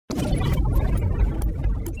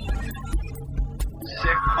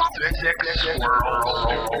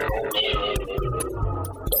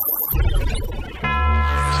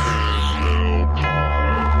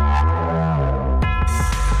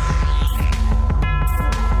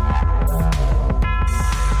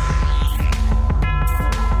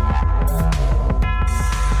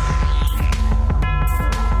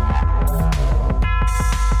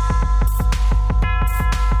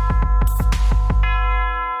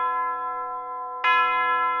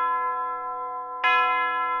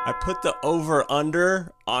I put the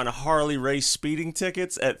over-under on Harley race speeding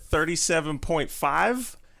tickets at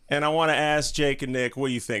 37.5, and I want to ask Jake and Nick, what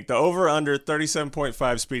do you think? The over-under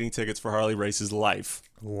 37.5 speeding tickets for Harley races life.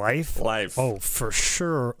 Life? Oh, for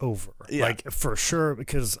sure over. Yeah. Like, for sure,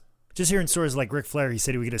 because just hearing stories like Ric Flair, he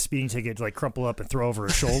said he would get a speeding ticket to, like, crumple up and throw over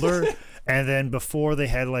his shoulder, and then before they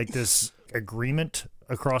had, like, this agreement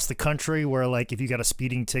across the country where, like, if you got a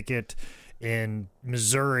speeding ticket in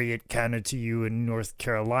Missouri, it counted to you in North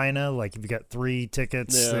Carolina. Like, if you got 3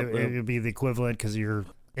 tickets, it would be the equivalent because of your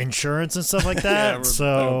insurance and stuff like that.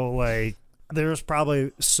 Like, there's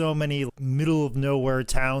probably so many middle of nowhere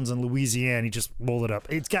towns in Louisiana. He just rolled it up.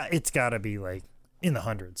 It's got to be, like, in the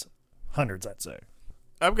hundreds, I'd say.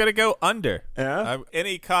 I'm going to go under. Yeah?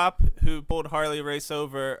 Any cop who pulled Harley race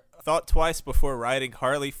over thought twice before writing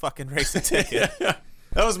Harley fucking race a ticket.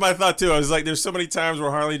 That was my thought, too. I was like, there's so many times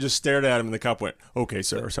where Harley just stared at him and the cop went, okay,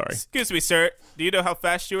 sir, sorry. Excuse me, sir. Do you know how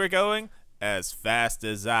fast you were going? As fast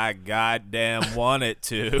as I goddamn wanted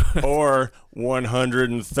to. Or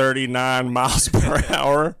 139 miles per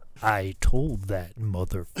hour. I told that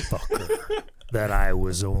motherfucker that I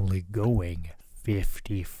was only going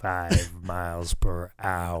 55 miles per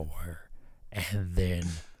hour, and then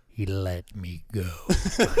he let me go.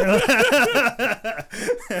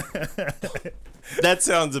 That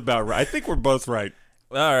sounds about right. I think we're both right.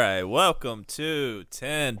 All right, welcome to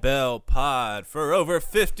 10 Bell Pod. For over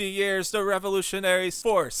 50 years, the revolutionary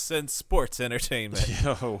force in sports entertainment.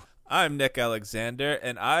 Yo. I'm Nick Alexander,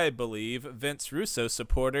 and I believe Vince Russo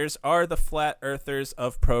supporters are the flat earthers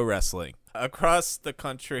of pro wrestling. Across the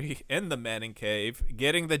country, in the Manning Cave,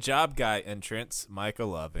 getting the job guy entrance, Michael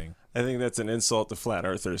Loving. I think that's an insult to flat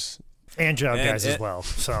earthers. And job guys as well,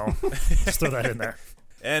 so just throw that in there.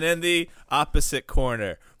 And in the opposite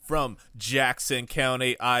corner, from Jackson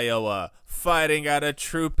County, Iowa, fighting out of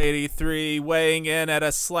Troop 83, weighing in at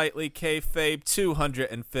a slightly kayfabe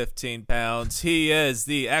 215 pounds, he is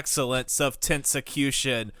the excellence of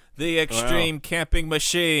tensecution, the extreme camping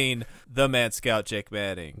machine, the Man Scout Jake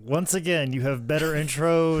Manning. Once again, you have better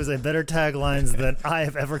intros and better taglines than I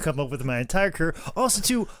have ever come up with in my entire career. Also,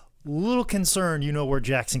 too, little concerned, you know where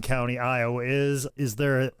Jackson County, Iowa is. Is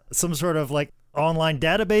there some sort of, like, online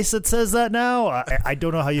database that says that now? I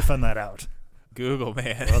don't know how you found that out. Google,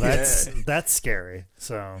 man. Well, that's scary.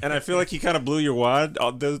 So, and I feel like you kind of blew your wad.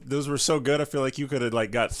 Those were so good. I feel like you could have like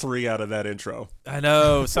got 3 out of that intro. I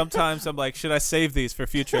know. Sometimes I'm like, should I save these for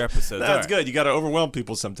future episodes? That's good. You got to overwhelm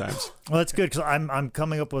people sometimes. Well, that's good because I'm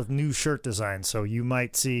coming up with new shirt designs. So you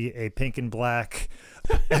might see a pink and black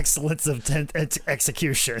excellence of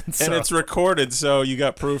execution. So. And it's recorded, so you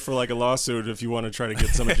got proof for like a lawsuit if you want to try to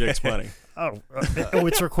get some of Jake's money. Oh,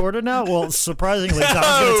 it's recorded now? Well, surprisingly,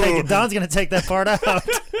 Don's going to take that part out.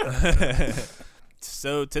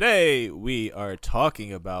 So today we are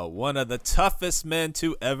talking about one of the toughest men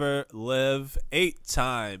to ever live,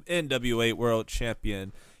 8-time NWA World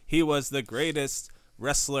Champion. He was the greatest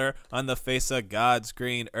wrestler on the face of God's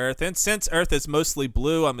green earth. And since Earth is mostly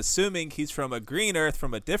blue, I'm assuming he's from a green Earth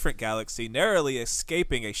from a different galaxy, narrowly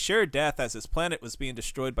escaping a sure death as his planet was being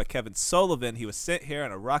destroyed by Kevin Sullivan. He was sent here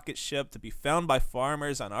on a rocket ship to be found by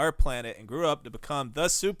farmers on our planet and grew up to become the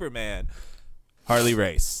Superman, Harley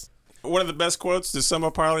Race. One of the best quotes to sum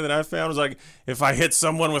up Harley that I found was like, if I hit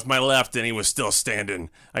someone with my left and he was still standing,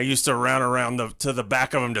 I used to run around to the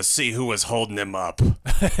back of him to see who was holding him up.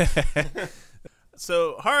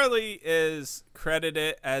 So Harley is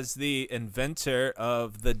credited as the inventor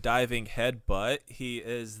of the diving headbutt. He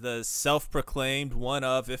is the self-proclaimed one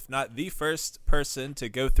of, if not the first person to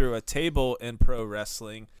go through a table in pro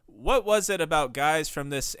wrestling. What was it about guys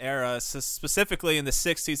from this era, specifically in the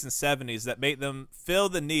 60s and 70s, that made them feel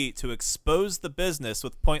the need to expose the business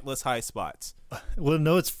with pointless high spots? Well,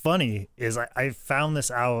 no, what's funny is I found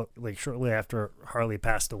this out like shortly after Harley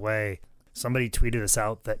passed away. Somebody tweeted us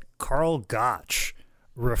out that Carl Gotch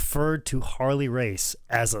referred to Harley Race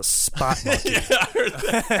as a spot monkey. Yeah, I heard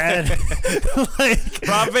that. And, like,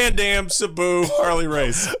 Rob Van Dam, Sabu, Harley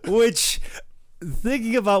Race. Which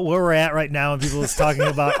thinking about where we're at right now and people is talking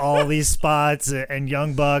about all these spots and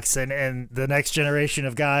Young Bucks and the next generation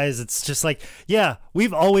of guys, it's just like, yeah,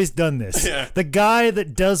 we've always done this. Yeah. The guy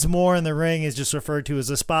that does more in the ring is just referred to as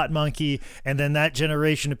a spot monkey, and then that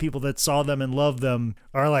generation of people that saw them and loved them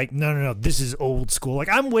are like, no, this is old school. Like,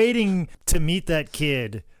 I'm waiting to meet that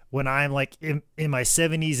kid when I'm like in my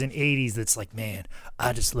 70s and 80s, that's like, man,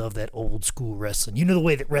 I just love that old school wrestling. You know, the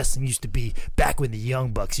way that wrestling used to be back when the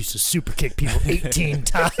Young Bucks used to super kick people 18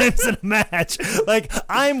 times in a match. Like,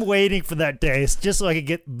 I'm waiting for that day just so I could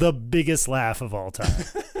get the biggest laugh of all time.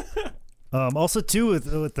 Also, too, with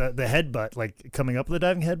the headbutt, like coming up with the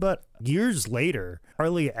diving headbutt, years later,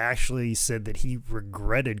 Harley actually said that he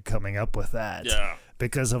regretted coming up with that. Yeah.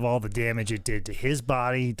 Because of all the damage it did to his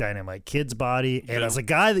body, Dynamite Kid's body. And as a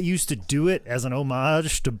guy that used to do it as an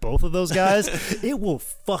homage to both of those guys, it will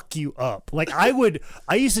fuck you up. Like, I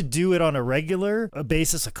used to do it on a regular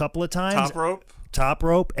basis a couple of times. Top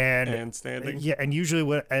rope and standing. Yeah, and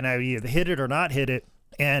usually I either hit it or not hit it.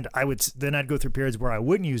 And I'd go through periods where I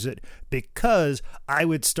wouldn't use it because I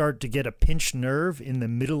would start to get a pinched nerve in the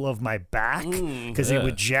middle of my back because it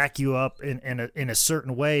would jack you up in a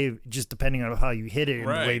certain way, just depending on how you hit it and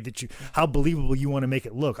the way that how believable you want to make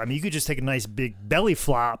it look. I mean, you could just take a nice big belly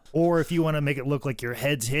flop, or if you want to make it look like your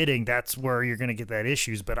head's hitting, that's where you're going to get that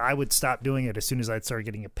issues. But I would stop doing it as soon as I'd start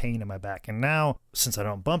getting a pain in my back. And now, since I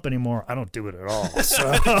don't bump anymore, I don't do it at all. So,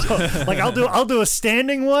 like, I'll do a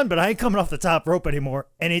standing one, but I ain't coming off the top rope anymore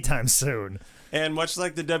anytime soon. And much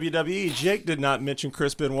like the WWE, Jake did not mention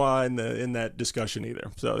Chris Benoit in that discussion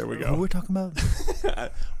either. So there we go. Who are we talking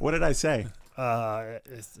about? What did I say?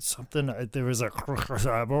 Something. There was a.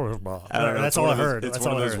 I don't know. That's all I heard. It's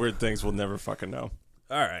one of those weird things we'll never fucking know.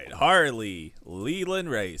 All right. Harley Leland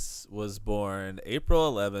Race was born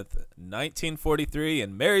April 11th, 1943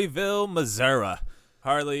 in Maryville, Missouri.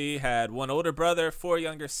 Harley had one older brother, 4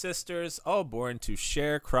 younger sisters, all born to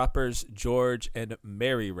sharecroppers George and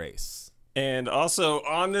Mary Race. And also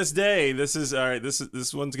on this day, this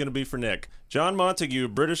one's going to be for Nick. John Montague,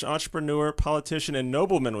 British entrepreneur, politician, and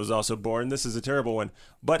nobleman, was also born. This is a terrible one.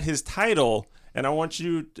 But his title, and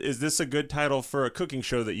is this a good title for a cooking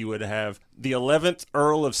show that you would have? The 11th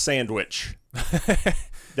Earl of Sandwich.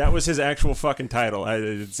 That was his actual fucking title.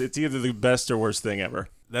 It's either the best or worst thing ever.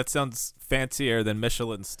 That sounds fancier than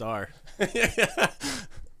Michelin star.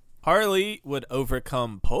 Harley would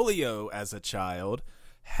overcome polio as a child.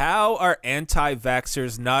 How are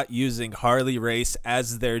anti-vaxxers not using Harley Race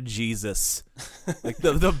as their Jesus? Like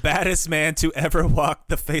the baddest man to ever walk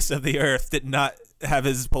the face of the earth did not have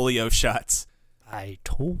his polio shots. I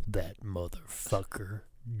told that motherfucker,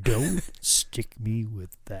 don't stick me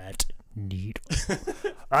with that needle.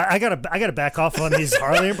 I gotta back off on these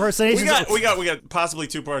Harley impersonations. We got possibly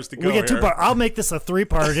 2 parts to go. We got 2 parts. I'll make this a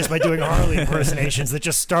 3-parter just by doing Harley impersonations that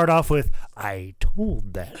just start off with "I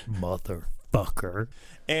told that motherfucker."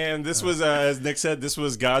 And this was, as Nick said, this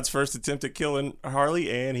was God's first attempt at killing Harley,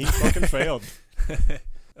 and he fucking failed.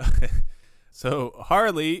 So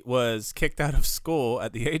Harley was kicked out of school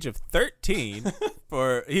at the age of 13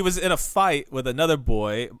 he was in a fight with another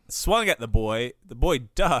boy, swung at the boy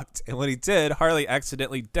ducked, and when he did, Harley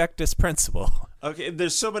accidentally decked his principal. Okay,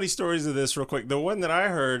 there's so many stories of this real quick. The one that I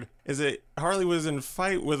heard is that Harley was in a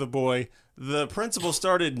fight with a boy. The principal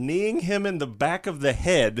started kneeing him in the back of the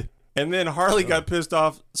head, and then Harley got pissed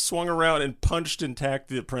off, swung around, and punched and tacked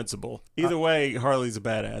the principal. Either way, Harley's a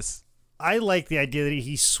badass. I like the idea that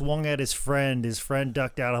he swung at his friend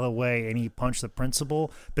ducked out of the way, and he punched the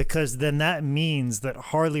principal, because then that means that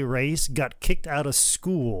Harley Race got kicked out of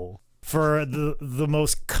school for the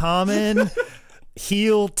most common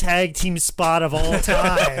heel tag team spot of all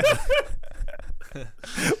time.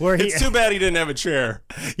 It's too bad he didn't have a chair.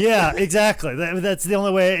 Yeah, exactly. That's the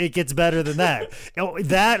only way it gets better than that.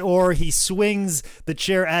 That, or he swings the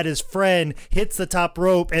chair at his friend, hits the top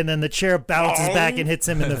rope, and then the chair bounces back and hits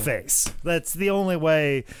him in the face. That's the only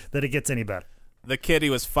way that it gets any better. The kid he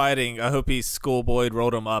was fighting, I hope he schoolboyed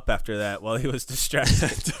rolled him up after that while he was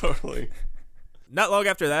distracted. Totally. Not long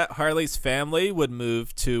after that, Harley's family would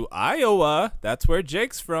move to Iowa. That's where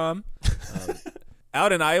Jake's from.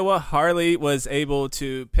 Out in Iowa, Harley was able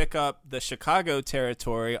to pick up the Chicago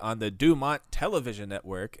territory on the Dumont television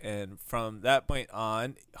network, and from that point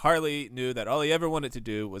on, Harley knew that all he ever wanted to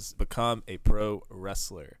do was become a pro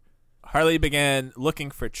wrestler. Harley began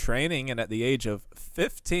looking for training, and at the age of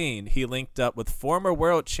 15, he linked up with former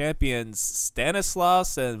world champions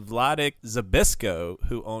Stanislaus and Vladik Zbyszko,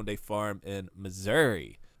 who owned a farm in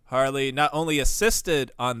Missouri. Harley not only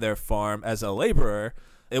assisted on their farm as a laborer,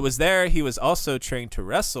 it was there he was also trained to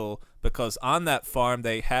wrestle, because on that farm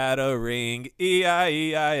they had a ring,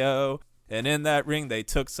 E-I-E-I-O. And in that ring, they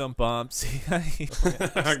took some bumps.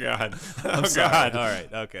 Oh, God. I'm Oh, sorry. God. All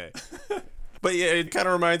right. Okay. But yeah, it kind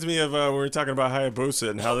of reminds me of when we were talking about Hayabusa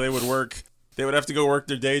and how they would work. They would have to go work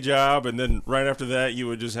their day job, and then right after that, you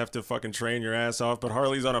would just have to fucking train your ass off. But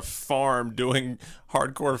Harley's on a farm doing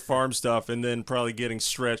hardcore farm stuff and then probably getting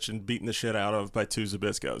stretched and beaten the shit out of by two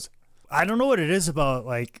Zbyszkos. I don't know what it is about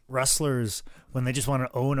like wrestlers when they just want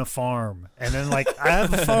to own a farm, and then like I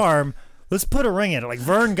have a farm. Let's put a ring in it. Like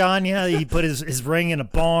Vern Gagne, he put his ring in a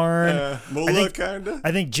barn. Moolah, kind of.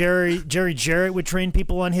 I think Jerry Jarrett would train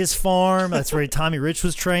people on his farm. That's where Tommy Rich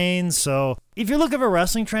was trained. So if you're looking for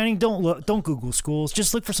wrestling training, don't Google schools.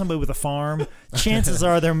 Just look for somebody with a farm. Chances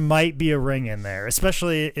are there might be a ring in there,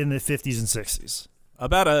 especially in the 50s and 60s.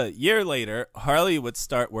 About a year later, Harley would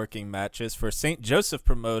start working matches for St. Joseph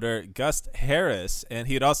promoter Gus Harris, and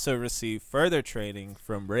he'd also receive further training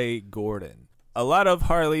from Ray Gordon. A lot of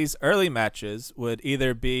Harley's early matches would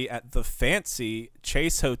either be at the fancy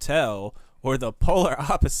Chase Hotel or the polar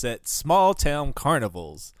opposite small town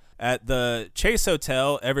carnivals. At the Chase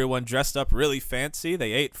Hotel, everyone dressed up really fancy.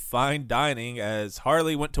 They ate fine dining as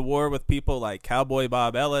Harley went to war with people like Cowboy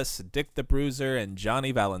Bob Ellis, Dick the Bruiser, and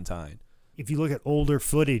Johnny Valentine. If you look at older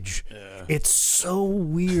footage, it's so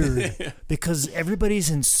weird because everybody's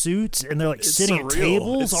in suits and they're like sitting at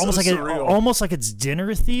tables, almost like it's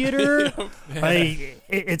dinner theater.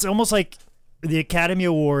 It's almost like the Academy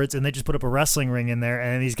Awards, and they just put up a wrestling ring in there,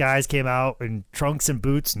 and these guys came out in trunks and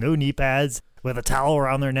boots, no knee pads, with a towel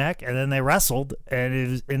around their neck, and then they wrestled,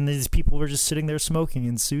 and these people were just sitting there smoking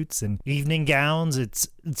in suits and evening gowns. It's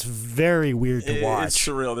very weird to watch. It's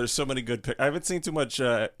surreal. There's so many good pictures. I haven't seen too much.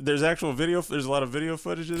 There's actual video. There's a lot of video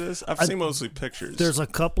footage of this. I've seen mostly pictures. There's a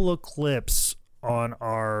couple of clips on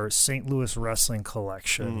our St. Louis wrestling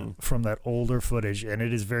collection from that older footage, and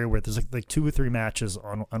it is very weird. There's like 2 or 3 matches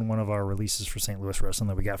on one of our releases for St. Louis wrestling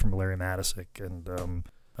that we got from Larry Madisick, and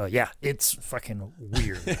yeah, it's fucking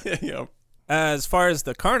weird. Yep. As far as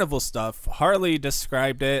the carnival stuff, Harley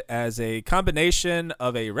described it as a combination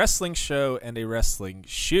of a wrestling show and a wrestling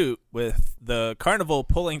shoot, with the carnival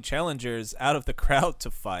pulling challengers out of the crowd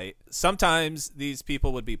to fight. Sometimes these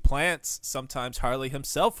people would be plants, sometimes Harley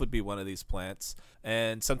himself would be one of these plants,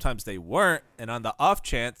 and sometimes they weren't, and on the off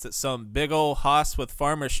chance that some big ol' hoss with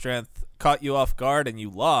farmer strength caught you off guard and you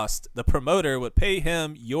lost, the promoter would pay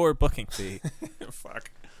him your booking fee.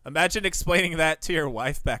 Fuck. Imagine explaining that to your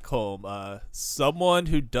wife back home. Someone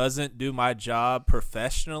who doesn't do my job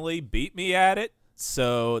professionally beat me at it,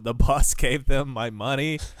 so the boss gave them my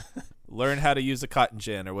money. Learn how to use a cotton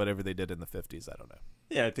gin or whatever they did in the 50s. I don't know.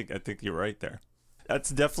 Yeah, I think you're right there. That's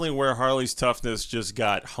definitely where Harley's toughness just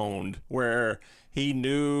got honed, where he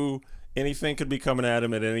knew anything could be coming at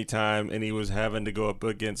him at any time, and he was having to go up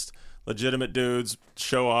against legitimate dudes,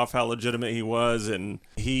 show off how legitimate he was, and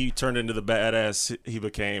he turned into the badass he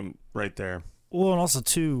became right there. Well, and also,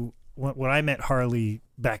 too, when I met Harley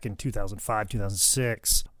back in 2005,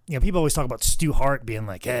 2006, you know, people always talk about Stu Hart being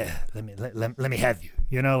like, let me have you.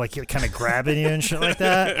 You know, like kind of grabbing you and shit like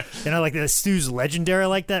that. You know, like Stu's legendary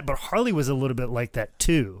like that, but Harley was a little bit like that,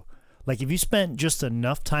 too. Like, if you spent just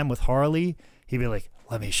enough time with Harley, he'd be like,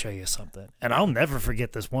 let me show you something. And I'll never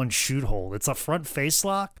forget this one shoot hold. It's a front face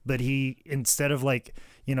lock, but he, instead of like,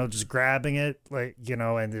 you know, just grabbing it, like, you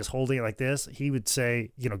know, and just holding it like this, he would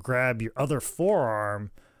say, you know, grab your other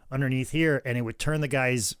forearm underneath here, and it would turn the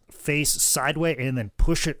guy's face sideways and then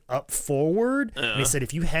push it up forward. And he said,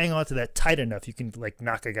 if you hang on to that tight enough, you can like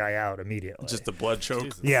knock a guy out immediately. Just the blood choke.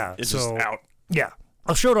 Jesus. Yeah. It's so, just out. Yeah.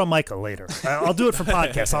 I'll show it on Micah later. I'll do it for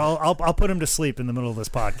podcast. I'll put him to sleep in the middle of this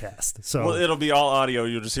podcast. So Well, it'll be all audio.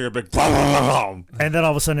 You'll just hear a big boom. and then all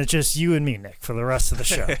of a sudden it's just you and me, Nick, for the rest of the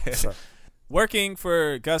show. So. Working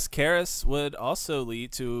for Gus Harris would also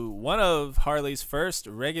lead to one of Harley's first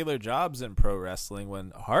regular jobs in pro wrestling,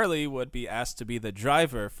 when Harley would be asked to be the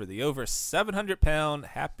driver for the over 700-pound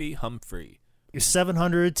Happy Humphrey. You're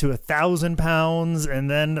 700 to 1,000 pounds, and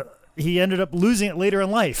then he ended up losing it later in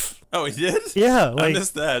life. Oh, he did? Yeah. I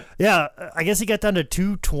missed that. Yeah, I guess he got down to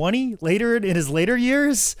 220 later in his later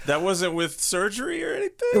years. That wasn't with surgery or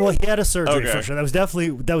anything? Well, he had a surgery Okay. for sure. That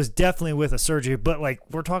was definitely with a surgery, but like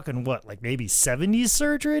we're talking what, like maybe 70s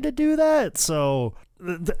surgery to do that. So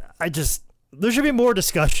there should be more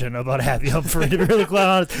discussion about Happy Humphrey, to be really quite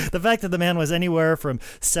honest. The fact that the man was anywhere from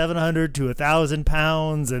 700 to 1,000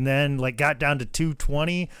 pounds and then like got down to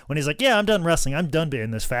 220 when he's like, yeah, I'm done wrestling. I'm done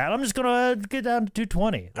being this fat. I'm just going to get down to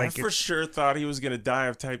 220. I for sure thought he was going to die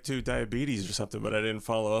of type 2 diabetes or something, but I didn't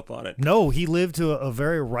follow up on it. No, he lived to a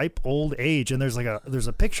very ripe old age, and there's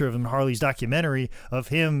a picture of him in Harley's documentary of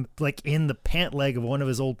him like in the pant leg of one of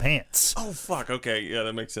his old pants. Oh, fuck. Okay. Yeah,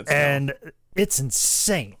 that makes sense. And it's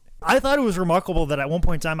insane. I thought it was remarkable that at one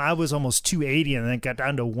point in time I was almost 280 and then got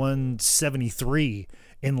down to 173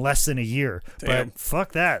 in less than a year. Damn. But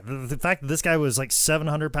fuck that. The fact that this guy was like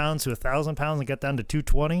 700 pounds to 1,000 pounds and got down to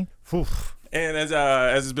 220. Whew. And as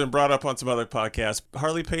has been brought up on some other podcasts,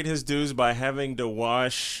 Harley paid his dues by having to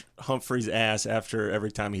wash Humphrey's ass after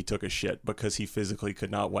every time he took a shit because he physically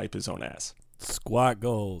could not wipe his own ass. Squat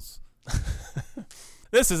goals.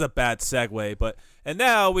 This is a bad segue, and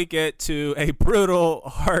now we get to a brutal,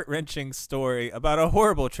 heart-wrenching story about a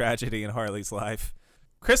horrible tragedy in Harley's life.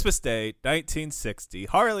 Christmas Day, 1960,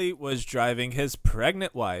 Harley was driving his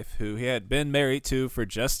pregnant wife, who he had been married to for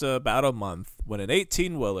just about a month, when an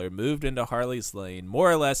 18-wheeler moved into Harley's lane,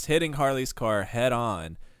 more or less hitting Harley's car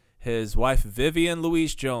head-on. His wife, Vivian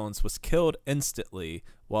Louise Jones, was killed instantly,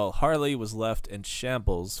 while Harley was left in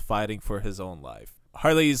shambles fighting for his own life.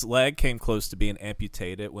 Harley's leg came close to being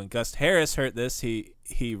amputated. When Gus Harris heard this,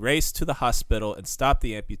 he raced to the hospital and stopped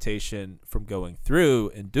the amputation from going through.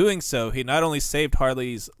 In doing so, he not only saved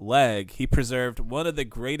Harley's leg, he preserved one of the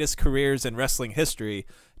greatest careers in wrestling history.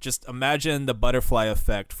 Just imagine the butterfly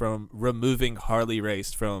effect from removing Harley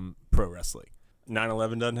Race from pro wrestling.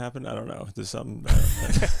 9/11 doesn't happen? I don't know. There's something.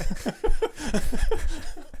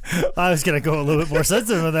 I was going to go a little bit more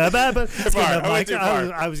sensitive with that, but far.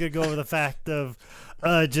 I was going to go over the fact of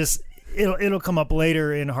just it'll come up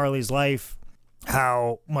later in Harley's life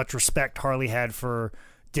how much respect Harley had for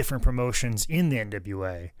different promotions in the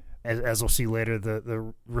NWA. As we'll see later,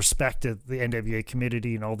 the respect that the NWA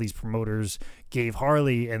community and all these promoters gave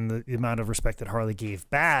Harley and the amount of respect that Harley gave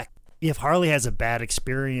back. If Harley has a bad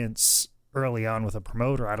experience early on with a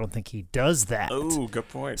promoter, I don't think he does that. Oh, good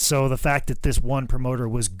point. So the fact that this one promoter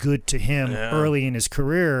was good to him early in his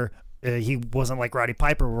career, he wasn't like Roddy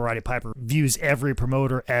Piper, where Roddy Piper views every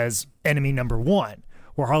promoter as enemy number one.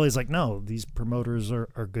 Where Harley's like, no, these promoters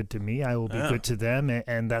are good to me. I will be good to them.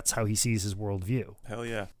 And that's how he sees his worldview. Hell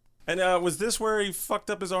yeah. And was this where he fucked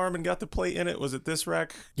up his arm and got the plate in it? Was it this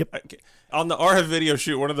wreck? Yep. On the RF video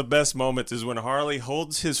shoot, one of the best moments is when Harley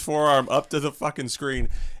holds his forearm up to the fucking screen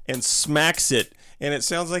and smacks it. And it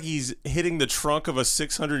sounds like he's hitting the trunk of a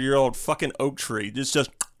 600-year-old fucking oak tree. Just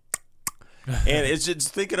and it's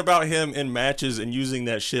just thinking about him in matches and using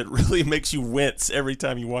that shit really makes you wince every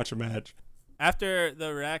time you watch a match. After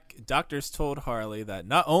the wreck, doctors told Harley that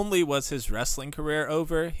not only was his wrestling career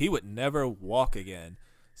over, he would never walk again.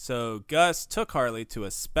 So Gus took Harley to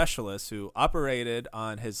a specialist who operated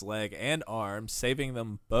on his leg and arm, saving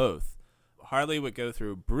them both. Harley would go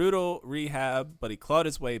through brutal rehab, but he clawed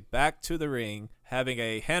his way back to the ring, having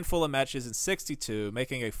a handful of matches in 62,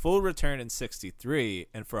 making a full return in 63.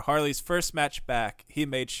 And for Harley's first match back, he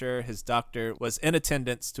made sure his doctor was in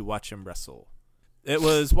attendance to watch him wrestle. It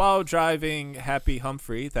was while driving Happy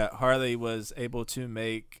Humphrey that Harley was able to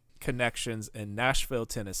make connections in Nashville,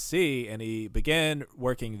 Tennessee, and he began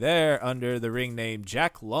working there under the ring name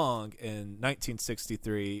Jack Long in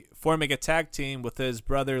 1963, forming a tag team with his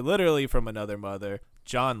brother literally from another mother,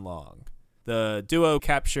 John Long. The duo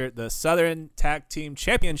captured the Southern Tag Team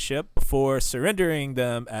Championship before surrendering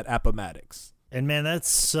them at Appomattox. And man,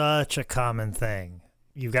 that's such a common thing.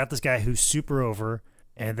 You've got this guy who's super over,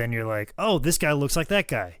 and then you're like, oh, this guy looks like that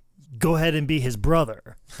guy. Go ahead and be his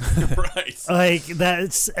brother. Right. Like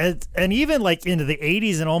that's, and even like into the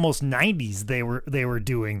 80s and almost 90s, they were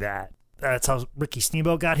doing that. That's how Ricky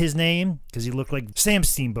Steamboat got his name, because he looked like Sam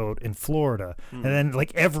Steamboat in Florida. And then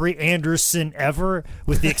like every Anderson ever,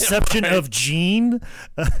 with the exception of Gene,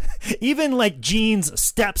 even like Gene's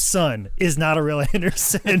stepson is not a real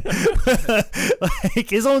Anderson.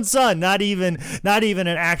 Like his own son, not even an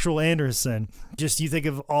actual Anderson. Just you think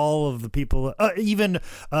of all of the people, even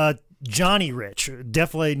Johnny Rich,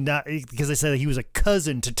 definitely not, because they said that he was a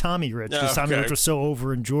cousin to Tommy Rich, because Tommy Rich was so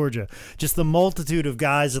over in Georgia. Just the multitude of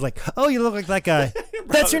guys are like, oh, you look like that guy.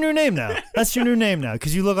 That's your new name now. That's your new name now,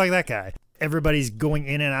 because you look like that guy. Everybody's going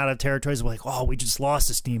in and out of territories like, oh, we just lost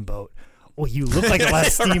a Steamboat. Well, you look like the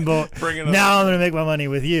last Steamboat. Now I'm going to make my money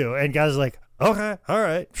with you. And guys are like, okay, all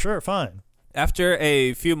right, sure, fine. After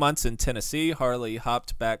a few months in Tennessee, Harley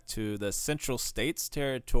hopped back to the Central States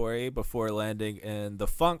territory before landing in the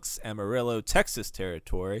Funk's Amarillo, Texas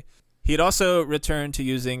territory. He'd also returned to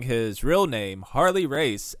using his real name, Harley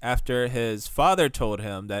Race, after his father told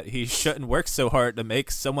him that he shouldn't work so hard to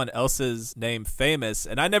make someone else's name famous.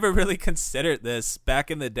 And I never really considered this.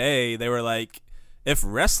 Back in the day, they were like, if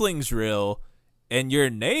wrestling's real and your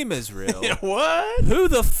name is real, what? Who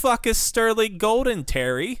the fuck is Sterling Golden,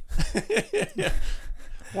 Terry?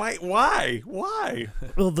 Why?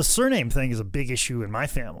 Well, the surname thing is a big issue in my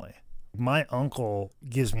family. My uncle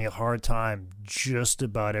gives me a hard time just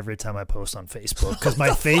about every time I post on Facebook because my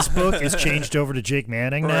Facebook is changed over to Jake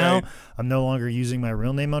Manning now. Right. I'm no longer using my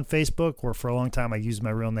real name on Facebook, where for a long time I used my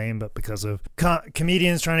real name, but because of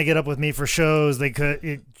comedians trying to get up with me for shows, they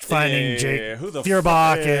could finding Jake Who the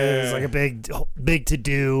Feuerbach fuck? is like a big to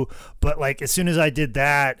do. But like as soon as I did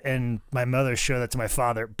that, and my mother showed that to my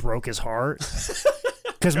father, it broke his heart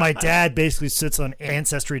because my dad basically sits on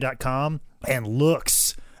Ancestry.com and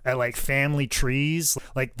looks at like family trees,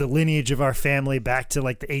 like the lineage of our family back to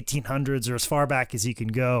like the 1800s or as far back as he can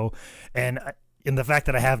go. And in the fact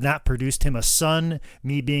that I have not produced him a son,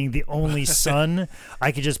 me being the only son,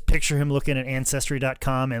 I could just picture him looking at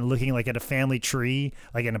Ancestry.com and looking like at a family tree,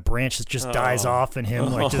 like in a branch that just dies off, and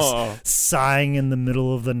him like just sighing in the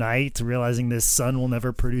middle of the night, realizing this son will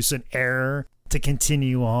never produce an heir to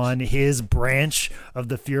continue on his branch of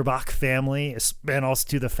the Feuerbach family, and also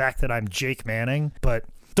to the fact that I'm Jake Manning. But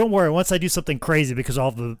don't worry, once I do something crazy because of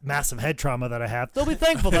all the massive head trauma that I have, they'll be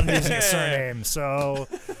thankful that I'm using a surname. So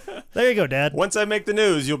there you go, Dad. Once I make the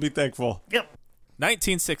news, you'll be thankful. Yep.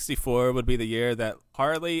 1964 would be the year that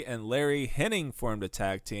Harley and Larry Hennig formed a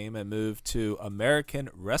tag team and moved to American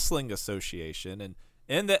Wrestling Association. And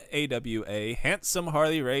in the AWA, handsome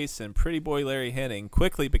Harley Race and pretty boy Larry Hennig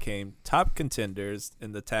quickly became top contenders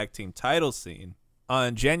in the tag team title scene.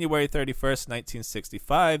 On January 31st,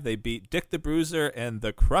 1965, they beat Dick the Bruiser and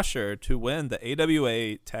The Crusher to win the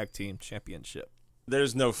AWA Tag Team Championship.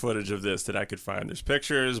 There's no footage of this that I could find. There's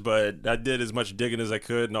pictures, but I did as much digging as I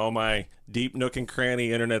could, and all my deep nook and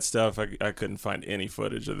cranny internet stuff, I couldn't find any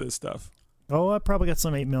footage of this stuff. Oh, I probably got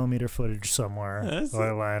some 8mm footage somewhere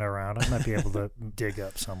lying around. I might be able to dig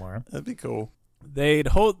up somewhere. That'd be cool. They'd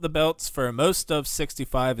hold the belts for most of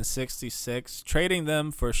 65 and 66, trading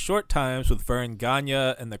them for short times with Verne Gagne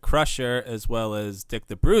and the Crusher, as well as Dick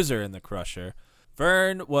the Bruiser and the Crusher.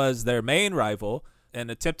 Verne was their main rival and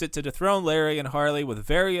attempted to dethrone Larry and Harley with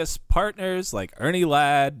various partners like Ernie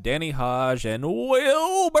Ladd, Danny Hodge, and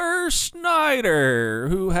Wilbur Snyder,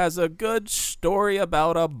 who has a good story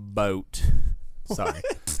about a boat. Sorry.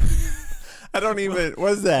 I don't even.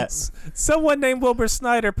 What's that? Someone named Wilbur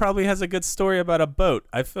Snyder probably has a good story about a boat.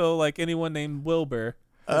 I feel like anyone named Wilbur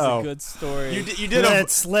has a good story. You did.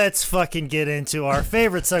 Let's fucking get into our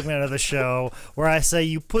favorite segment of the show, where I say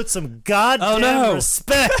you put some goddamn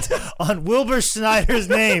respect on Wilbur Snyder's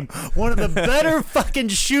name, one of the better fucking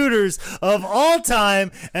shooters of all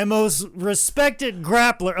time and most respected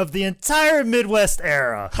grappler of the entire Midwest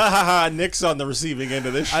era. Ha ha ha! Nick's on the receiving end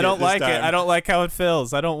of this shit. I don't like time. it. I don't like how it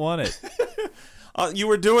feels. I don't want it. You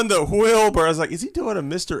were doing the Wilbur. I was like, is he doing a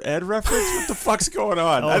Mr. Ed reference? What the fuck's going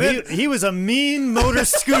on? He was a mean motor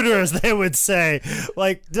scooter, as they would say.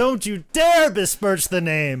 Like, don't you dare besmirch the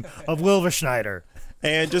name of Wilbur Snyder.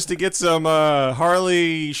 And just to get some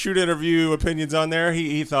Harley shoot interview opinions on there,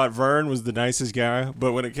 he thought Verne was the nicest guy,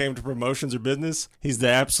 but when it came to promotions or business, he's the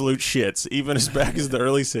absolute shits, even as back as the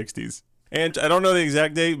early 60s. And I don't know the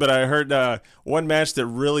exact date, but I heard one match that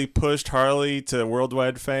really pushed Harley to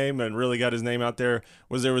worldwide fame and really got his name out there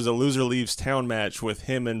was a Loser Leaves Town match with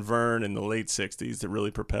him and Verne in the late 60s that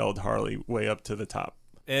really propelled Harley way up to the top.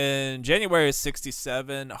 In January of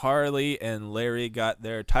 67, Harley and Larry got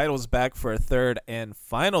their titles back for a third and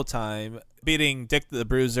final time, beating Dick the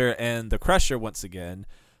Bruiser and the Crusher once again.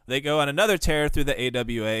 They go on another tear through the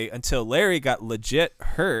AWA until Larry got legit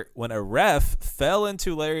hurt when a ref fell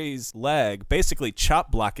into Larry's leg, basically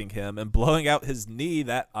chop blocking him and blowing out his knee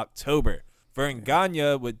that October. Verne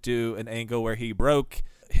Gagne would do an angle where he broke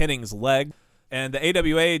Hennig's leg, and the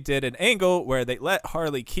AWA did an angle where they let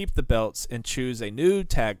Harley keep the belts and choose a new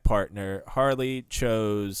tag partner. Harley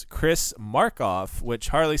chose Chris Markoff, which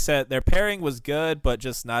Harley said their pairing was good, but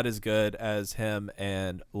just not as good as him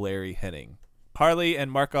and Larry Hennig. Harley and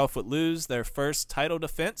Markoff would lose their first title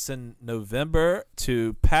defense in November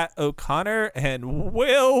to Pat O'Connor and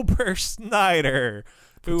Wilbur Snyder,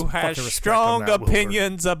 who has strong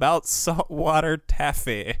opinions about saltwater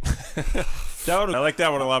taffy. I like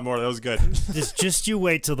that one a lot more. That was good. Just you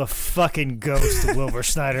wait till the fucking ghost of Wilbur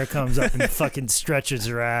Snyder comes up and fucking stretches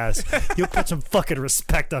your ass. You'll put some fucking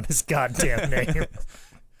respect on his goddamn name.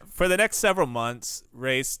 For the next several months,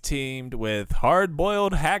 Race teamed with Hard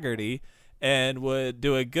Boiled Haggerty and would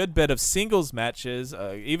do a good bit of singles matches,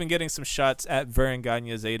 even getting some shots at Verne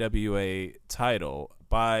Gagne's AWA title.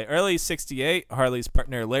 By early 68, Harley's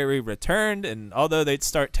partner Larry returned, and although they'd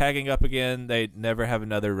start tagging up again, they'd never have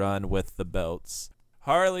another run with the belts.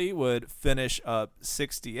 Harley would finish up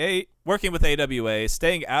 68, working with AWA,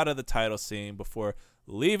 staying out of the title scene before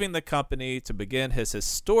leaving the company to begin his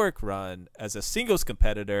historic run as a singles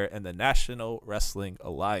competitor in the National Wrestling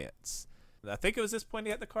Alliance. I think it was this point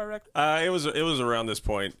he had the car wreck. It was around this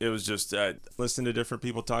point. It was just listening to different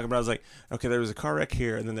people talking about it. I was like, okay, there was a car wreck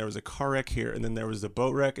here, and then there was a car wreck here, and then there was the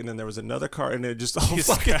boat wreck, and then there was another car, and it just all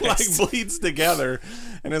fucking like bleeds together.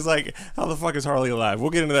 And it's like, how the fuck is Harley alive? We'll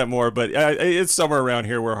get into that more, but it's somewhere around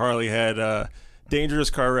here where Harley had dangerous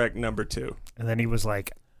car wreck number 2. And then he was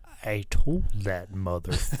like, I told that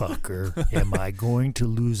motherfucker, am I going to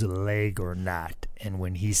lose a leg or not? And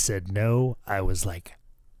when he said no, I was like,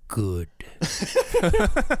 good.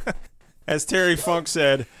 As Terry Funk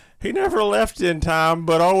said, he never left in time,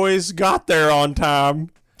 but always got there on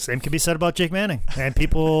time. Same can be said about Jake Manning. And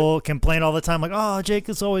people complain all the time, like, oh, Jake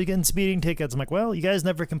is always getting speeding tickets. I'm like, well, you guys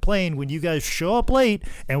never complain when you guys show up late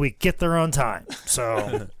and we get there on time.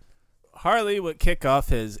 So... Harley would kick off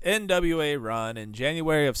his NWA run in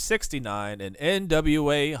January of '69 in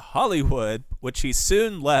NWA Hollywood, which he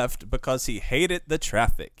soon left because he hated the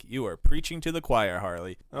traffic. You are preaching to the choir,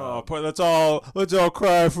 Harley. Oh, let's all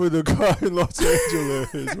cry for the guy in Los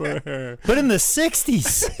Angeles. But in the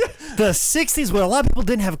 60s, where a lot of people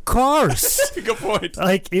didn't have cars. Good point.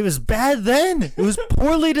 Like, it was bad then. It was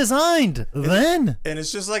poorly designed then. And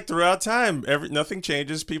it's just like throughout time, nothing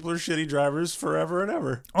changes. People are shitty drivers forever and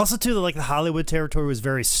ever. Also, too, like the Hollywood territory was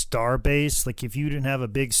very star-based. Like, if you didn't have a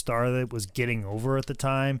big star that was getting over at the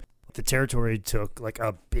time, the territory took like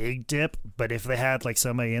a big dip. But if they had like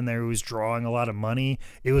somebody in there who was drawing a lot of money,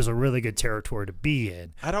 it was a really good territory to be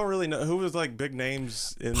in. I don't really know who was like big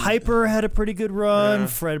names in... Piper had a pretty good run. Yeah.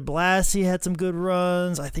 Fred Blassie had some good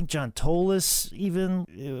runs. I think John Tolis even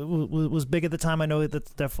was big at the time. I know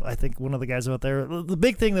that's definitely, I think, one of the guys out there. The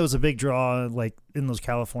big thing that was a big draw like in those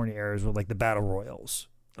California areas were like the battle royals.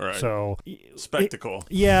 Right. So spectacle.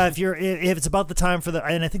 If it's about the time for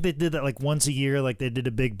and I think they did that like once a year, like they did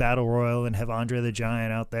a big battle royal and have Andre the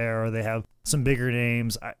Giant out there, or they have some bigger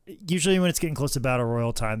names. Usually when it's getting close to battle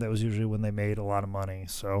royal time, that was usually when they made a lot of money.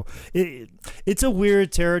 So it's a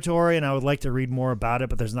weird territory, and I would like to read more about it,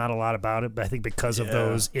 but there's not a lot about it. But I think because of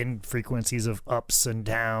those infrequencies of ups and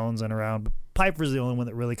downs and around, Piper's the only one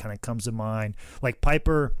that really kind of comes to mind. Like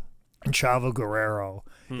Piper and Chavo Guerrero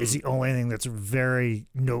is the only thing that's very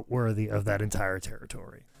noteworthy of that entire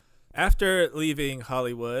territory. After leaving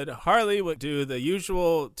Hollywood, Harley would do the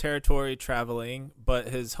usual territory traveling, but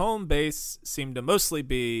his home base seemed to mostly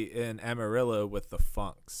be in Amarillo with the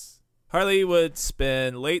Funks. Harley would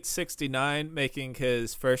spend late '69 making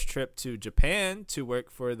his first trip to Japan to work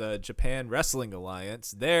for the Japan Wrestling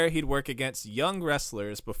Alliance. There, he'd work against young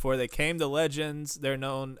wrestlers before they came to legends they're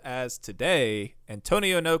known as today,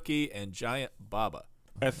 Antonio Inoki and Giant Baba.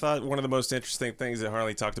 I thought one of the most interesting things that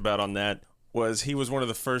Harley talked about on that was he was one of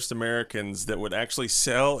the first Americans that would actually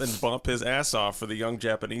sell and bump his ass off for the young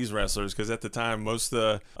Japanese wrestlers, because at the time most of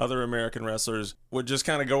the other American wrestlers would just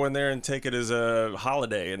kind of go in there and take it as a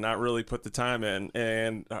holiday and not really put the time in,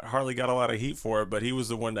 and Harley got a lot of heat for it, but he was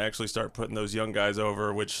the one to actually start putting those young guys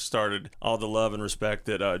over, which started all the love and respect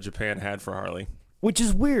that Japan had for Harley. Which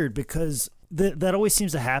is weird because that always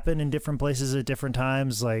seems to happen in different places at different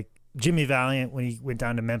times. Like Jimmy Valiant, when he went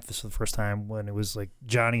down to Memphis for the first time, when it was like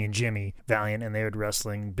Johnny and Jimmy Valiant, and they were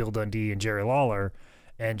wrestling Bill Dundee and Jerry Lawler,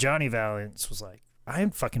 and Johnny Valiant was like, I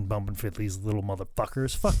ain't fucking bumping for these little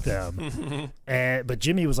motherfuckers. Fuck them. But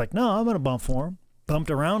Jimmy was like, no, I'm going to bump for him.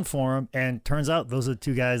 Bumped around for him, and turns out those are the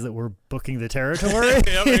two guys that were booking the territory.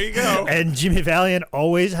 Yeah, there you go. And Jimmy Valiant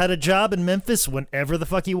always had a job in Memphis whenever the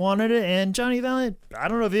fuck he wanted it, and Johnny Valiant, I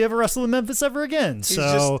don't know if he ever wrestled in Memphis ever again. He's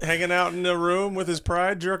just hanging out in a room with his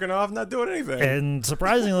pride, jerking off, not doing anything. And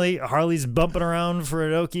surprisingly, Harley's bumping around for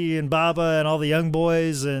Inoki and Baba and all the young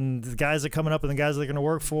boys and the guys that are coming up and the guys they're going to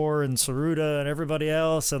work for and Saruda and everybody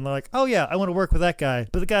else, and they're like, oh yeah, I want to work with that guy.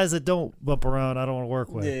 But the guys that don't bump around, I don't want to work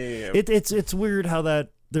with. Yeah. It's weird how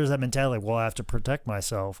there's that mentality, well, I have to protect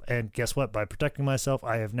myself. And guess what? By protecting myself,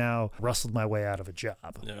 I have now wrestled my way out of a job.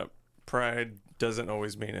 Yep. Pride doesn't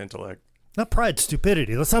always mean intellect. Not pride,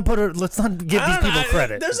 stupidity. Let's not give these people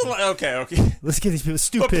credit. There's a lot. Okay. Let's give these people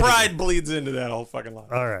stupidity. But pride bleeds into that whole fucking line.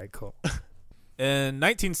 All right, cool. In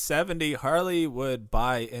 1970, Harley would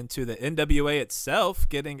buy into the NWA itself,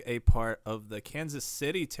 getting a part of the Kansas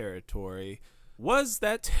City territory. Was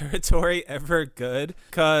that territory ever good?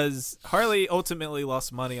 Because Harley ultimately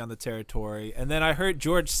lost money on the territory. And then I heard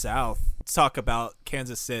George South talk about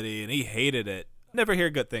Kansas City, and he hated it. Never hear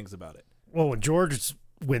good things about it. Well, when George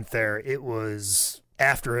went there, it was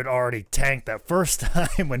after it already tanked that first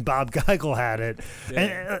time when Bob Geigel had it.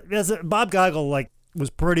 Yeah. And Bob Geigel, was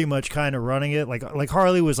pretty much kind of running it. Like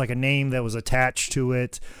Harley was like a name that was attached to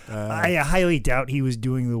it. I highly doubt he was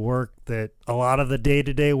doing the work that a lot of the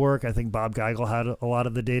day-to-day work. I think Bob Geigel had a lot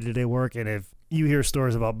of the day-to-day work. And if you hear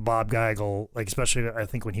stories about Bob Geigel, like especially I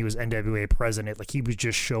think when he was NWA president, like he would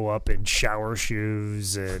just show up in shower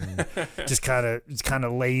shoes and just kind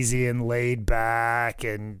of lazy and laid back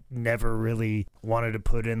and never really wanted to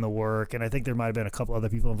put in the work. And I think there might have been a couple other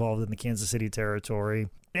people involved in the Kansas City territory.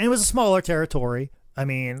 And it was a smaller territory. I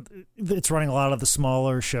mean, it's running a lot of the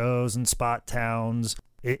smaller shows and spot towns.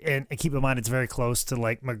 And keep in mind, it's very close to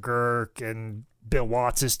like McGurk and Bill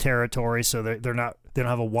Watts' territory, so they don't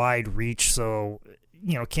have a wide reach. So,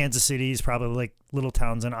 you know, Kansas City is probably like little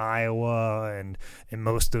towns in Iowa and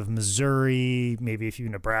most of Missouri, maybe a few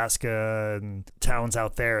Nebraska and towns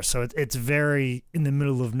out there. So it's very in the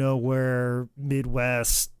middle of nowhere,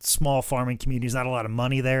 Midwest, small farming communities. Not a lot of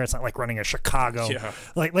money there. It's not like running a Chicago,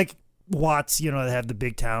 like Watts. You know, they have the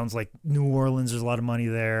big towns like New Orleans. There's a lot of money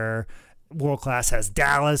there. World Class has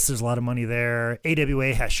Dallas. There's a lot of money there.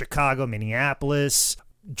 AWA has Chicago, Minneapolis.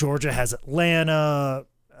 Georgia has Atlanta.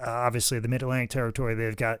 Obviously, the Mid-Atlantic territory,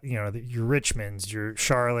 they've got, you know, your Richmonds, your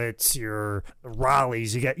Charlottes, your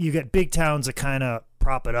Raleighs. You got big towns that kind of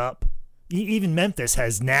prop it up. Even Memphis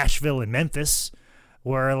has Nashville and Memphis,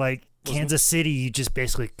 where like Kansas City, you just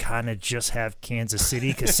basically kind of just have Kansas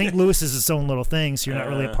City because St. Louis is its own little thing, so you're not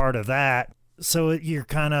really a part of that. So you're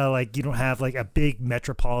kind of like, you don't have like a big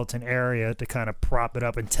metropolitan area to kind of prop it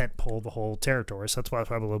up and tent pole the whole territory. So that's why it's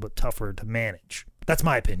probably a little bit tougher to manage. That's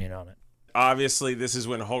my opinion on it. Obviously, this is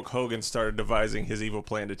when Hulk Hogan started devising his evil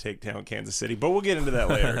plan to take down Kansas City, but we'll get into that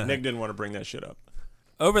later. Nick didn't want to bring that shit up.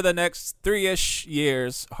 Over the next 3-ish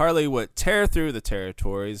years, Harley would tear through the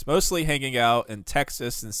territories, mostly hanging out in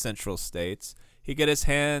Texas and central states. He'd get his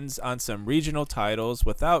hands on some regional titles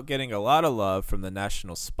without getting a lot of love from the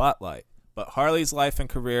national spotlight. But Harley's life and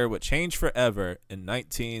career would change forever in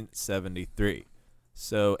 1973.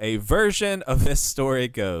 So a version of this story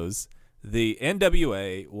goes, the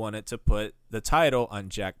NWA wanted to put the title on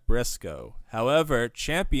Jack Briscoe. However,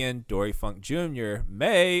 champion Dory Funk Jr.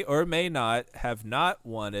 may or may not have not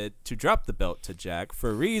wanted to drop the belt to Jack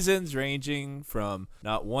for reasons ranging from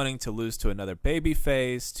not wanting to lose to another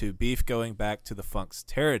babyface to beef going back to the Funk's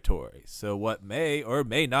territory. So what may or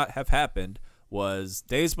may not have happened was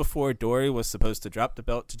days before Dory was supposed to drop the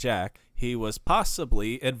belt to Jack, he was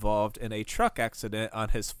possibly involved in a truck accident on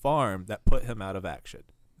his farm that put him out of action.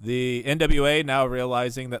 The NWA, now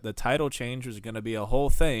realizing that the title change was going to be a whole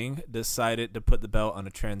thing, decided to put the belt on a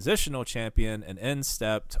transitional champion, and in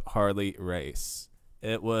stepped Harley Race.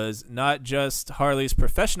 It was not just Harley's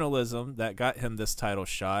professionalism that got him this title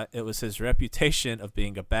shot, it was his reputation of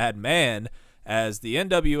being a bad man, as the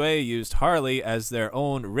NWA used Harley as their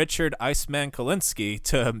own Richard Iceman Kalinsky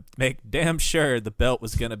to make damn sure the belt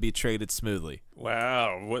was going to be traded smoothly.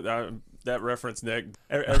 Wow. What that reference, Nick.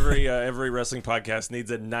 Every wrestling podcast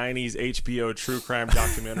needs a 90s HBO true crime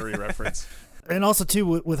documentary reference. And also,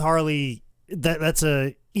 too, with Harley, that's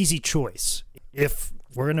a easy choice. If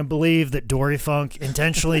we're going to believe that Dory Funk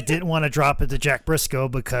intentionally didn't want to drop it to Jack Briscoe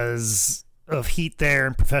because of heat there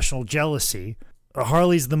and professional jealousy,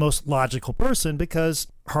 Harley's the most logical person because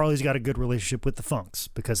Harley's got a good relationship with the Funks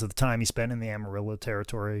because of the time he spent in the Amarillo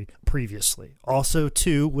territory previously. Also,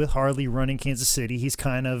 too, with Harley running Kansas City, he's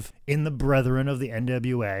kind of in the brethren of the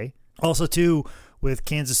NWA. Also, too, with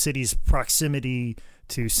Kansas City's proximity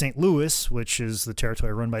to St. Louis, which is the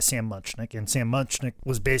territory run by Sam Muchnick. And Sam Muchnick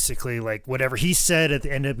was basically like whatever he said at the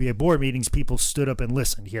NWA board meetings, people stood up and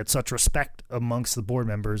listened. He had such respect amongst the board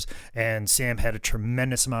members, and Sam had a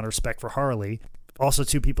tremendous amount of respect for Harley. Also,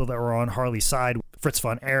 two people that were on Harley's side, Fritz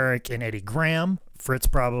von Erich and Eddie Graham. Fritz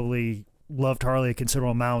probably loved Harley a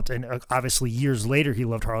considerable amount, and obviously years later he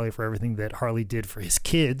loved Harley for everything that Harley did for his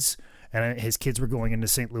kids. And his kids were going into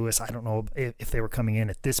St. Louis. I don't know if they were coming in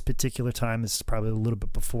at this particular time. This is probably a little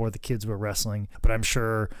bit before the kids were wrestling, but I'm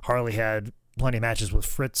sure Harley had plenty of matches with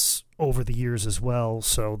Fritz over the years as well.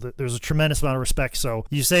 So there's a tremendous amount of respect. So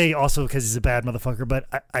you say also because he's a bad motherfucker, but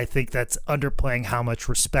I think that's underplaying how much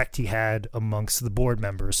respect he had amongst the board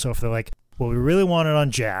members. So if they're like, well, we really want it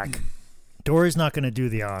on Jack, Dory's not going to do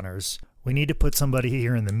the honors. We need to put somebody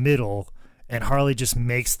here in the middle, and Harley just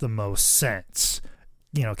makes the most sense.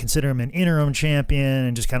 You know, consider him an interim champion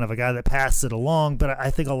and just kind of a guy that passed it along. But I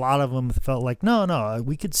think a lot of them felt like, no,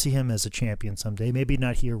 we could see him as a champion someday. Maybe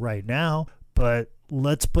not here right now, but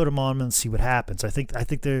let's put him on and see what happens. I think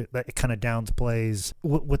that it kind of downplays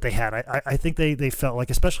what they had. I think they felt like,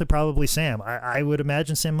 especially probably Sam. I would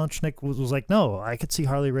imagine Sam Muchnick was like, no, I could see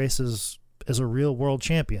Harley Race as a real world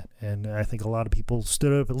champion. And I think a lot of people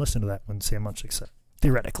stood up and listened to that when Sam Muchnick said.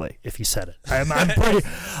 theoretically, if you said it.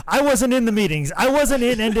 I wasn't in the meetings. I wasn't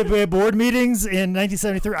in NWA board meetings in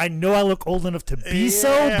 1973. I know I look old enough to be so,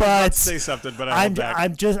 but say something. But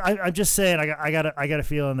I'm just saying. I got a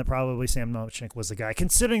feeling that probably Sam Nochnik was the guy,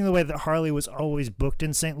 considering the way that Harley was always booked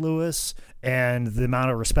in St. Louis and the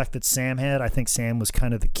amount of respect that Sam had. I think Sam was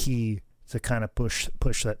kind of the key to kind of push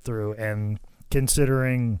that through. And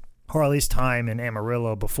considering Harley's time in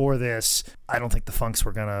Amarillo before this, I don't think the Funks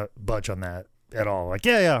were gonna budge on that at all. Like,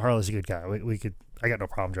 yeah, Harley's a good guy. I got no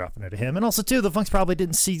problem dropping it to him. And also, too, the Funks probably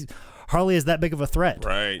didn't see Harley as that big of a threat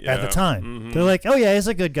at the time. Mm-hmm. They're like, oh, yeah, he's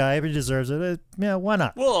a good guy. He deserves it. Yeah, why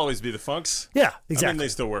not? We'll always be the Funks. Yeah, exactly. I mean, they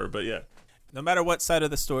still were, but yeah. No matter what side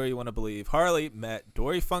of the story you want to believe, Harley met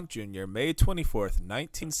Dory Funk Jr. May 24th,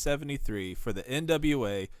 1973 for the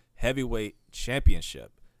NWA Heavyweight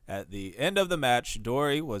Championship. At the end of the match,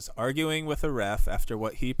 Dory was arguing with a ref after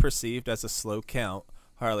what he perceived as a slow count.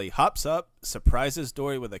 Harley hops up, surprises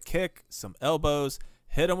Dory with a kick, some elbows,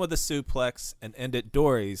 hit him with a suplex, and ended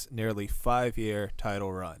Dory's nearly 5-year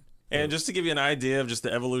title run. And just to give you an idea of just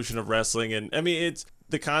the evolution of wrestling, and I mean,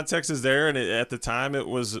 the context is there, and at the time it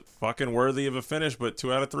was fucking worthy of a finish, but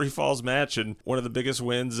 2 out of 3 falls match, and one of the biggest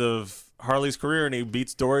wins of Harley's career, and he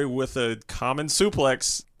beats Dory with a common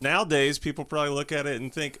suplex. Nowadays, people probably look at it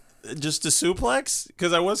and think, just a suplex?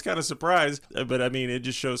 Because I was kind of surprised, but I mean, it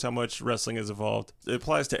just shows how much wrestling has evolved. It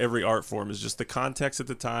applies to every art form. It's just the context at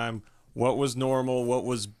the time, what was normal, what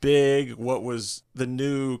was big, what was the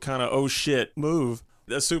new kind of oh shit move.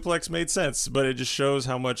 The suplex made sense, but it just shows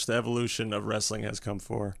how much the evolution of wrestling has come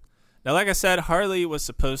for. Now, like I said, Harley was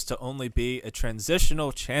supposed to only be a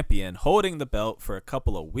transitional champion holding the belt for a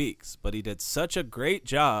couple of weeks, but he did such a great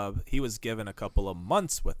job, he was given a couple of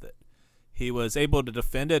months with it. He was able to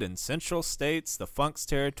defend it in Central States, the Funks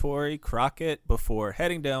territory, Crockett, before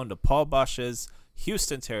heading down to Paul Bosch's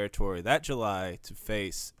Houston territory that July to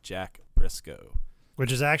face Jack Briscoe.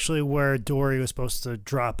 Which is actually where Dory was supposed to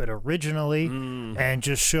drop it originally, and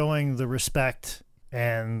just showing the respect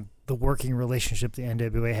and the working relationship the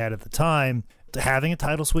NWA had at the time. Having a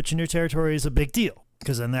title switch in your territory is a big deal,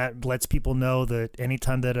 because then that lets people know that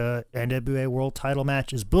anytime that a NWA World title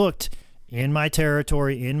match is booked in my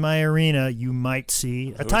territory, in my arena, you might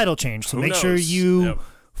see a title change. So make sure you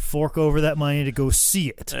fork over that money to go see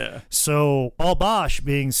it. Yeah. So Paul Bosch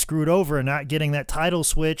being screwed over and not getting that title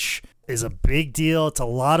switch is a big deal. It's a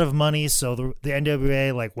lot of money. So the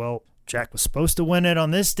NWA, like, well, Jack was supposed to win it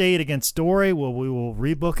on this date against Dory. Well, we will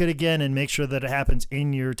rebook it again and make sure that it happens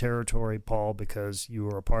in your territory, Paul, because you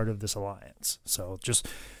are a part of this alliance. So it just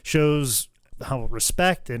shows how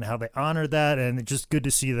respect and how they honor that, and it's just good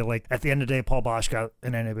to see that, like, at the end of the day, Paul Bosch got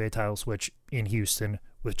an NWA title switch in Houston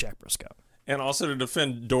with Jack Briscoe. And also to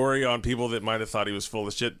defend Dory on people that might have thought he was full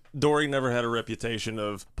of shit. Dory never had a reputation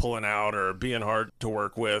of pulling out or being hard to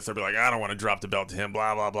work with or be like, I don't want to drop the belt to him,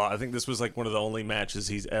 blah, blah, blah. I think this was like one of the only matches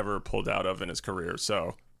he's ever pulled out of in his career,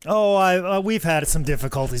 so... we've had some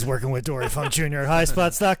difficulties working with Dory Funk Jr. at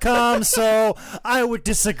highspots.com, so I would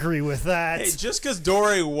disagree with that. Hey, just because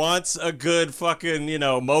Dory wants a good fucking,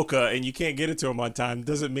 mocha and you can't get it to him on time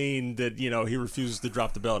doesn't mean that, he refuses to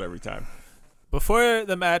drop the belt every time. Before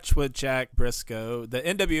the match with Jack Briscoe, the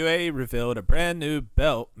NWA revealed a brand new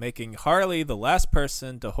belt, making Harley the last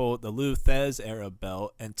person to hold the Lou Thez era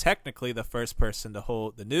belt, and technically the first person to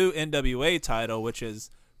hold the new NWA title, which is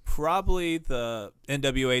probably the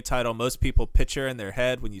NWA title most people picture in their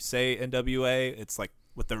head when you say NWA. It's like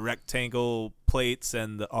with the rectangle plates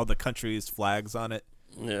and all the countries' flags on it.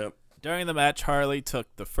 Yeah. During the match, Harley took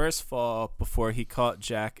the first fall before he caught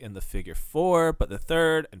Jack in the figure 4, but the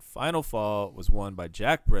third and final fall was won by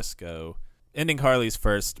Jack Briscoe, ending Harley's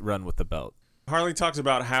first run with the belt. Harley talks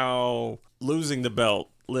about how losing the belt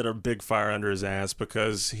lit a big fire under his ass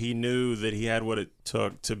because he knew that he had what it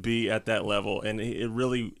took to be at that level, and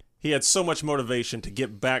he had so much motivation to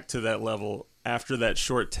get back to that level after that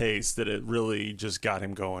short taste that it really just got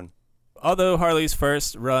him going. Although Harley's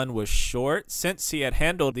first run was short, since he had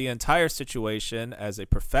handled the entire situation as a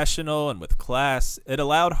professional and with class, it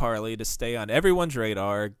allowed Harley to stay on everyone's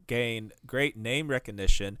radar, gain great name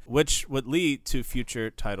recognition, which would lead to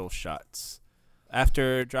future title shots.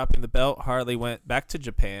 After dropping the belt, Harley went back to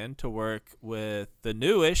Japan to work with the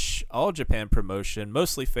newish All Japan promotion,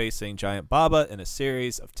 mostly facing Giant Baba in a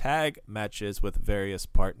series of tag matches with various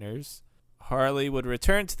partners. Harley would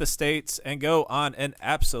return to the States and go on an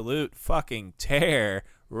absolute fucking tear,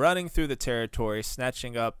 running through the territory,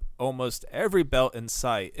 snatching up almost every belt in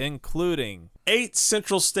sight, including 8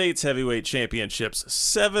 Central States Heavyweight Championships,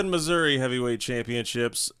 7 Missouri Heavyweight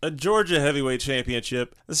Championships, a Georgia Heavyweight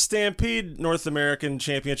Championship, the Stampede North American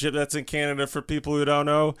Championship, that's in Canada for people who don't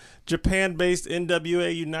know, Japan-based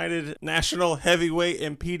NWA United National Heavyweight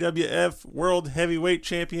and PWF World Heavyweight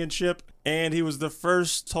Championship, and he was the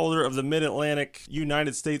first holder of the Mid-Atlantic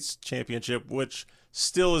United States Championship, which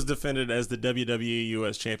still is defended as the WWE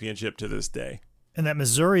US Championship to this day. And that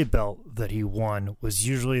Missouri belt that he won was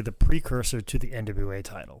usually the precursor to the NWA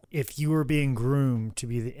title. If you were being groomed to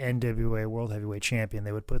be the NWA World Heavyweight Champion,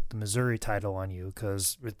 they would put the Missouri title on you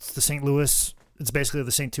because it's the St. Louis, it's basically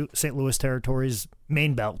the St. Louis Territory's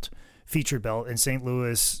main belt, featured belt, and St.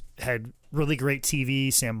 Louis had really great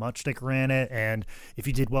TV. Sam Muchnick ran it, and if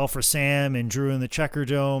you did well for Sam and Drew in the Checker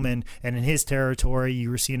Dome and in his territory, you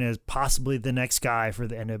were seen as possibly the next guy for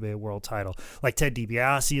the NWA World title. Like Ted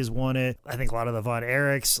DiBiase has won it. I think a lot of the Von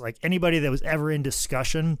Erichs, like anybody that was ever in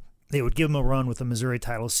discussion, they would give them a run with the Missouri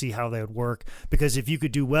title, see how they would work. Because if you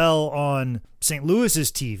could do well on St.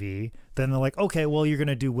 Louis's TV, then they're like, okay, well, you're going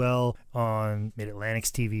to do well on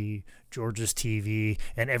Mid-Atlantic's TV, Georgia's TV,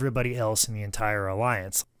 and everybody else in the entire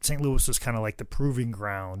alliance. St. Louis was kind of like the proving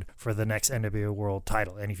ground for the next NWA World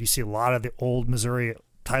title. And if you see a lot of the old Missouri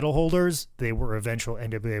title holders, they were eventual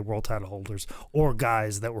NWA World title holders or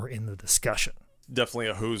guys that were in the discussion. Definitely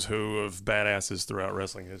a who's who of badasses throughout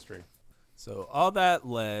wrestling history. So all that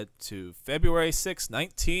led to February 6,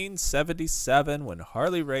 1977, when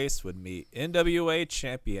Harley Race would meet NWA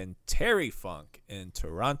champion Terry Funk in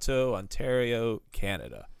Toronto, Ontario,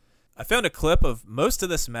 Canada. I found a clip of most of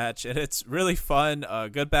this match, and it's really fun,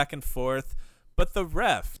 good back and forth. But the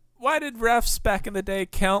ref, why did refs back in the day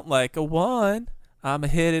count like a 1, I'ma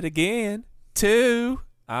hit it again, 2,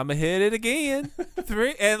 I'ma hit it again,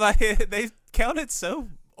 3, and like they counted so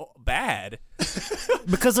bad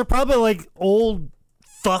because they're probably like old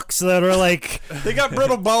fucks that are like they got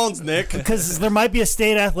brittle bones, Nick. Because there might be a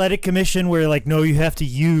state athletic commission where like, no, you have to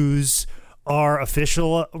use our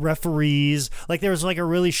official referees. Like there was like a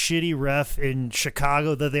really shitty ref in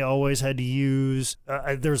Chicago that they always had to use.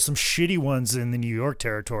 There's some shitty ones in the New York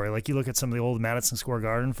territory. Like you look at some of the old Madison Square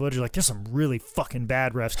Garden footage, you're like, there's some really fucking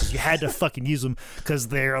bad refs because you had to fucking use them because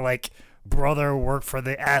they're like brother worked for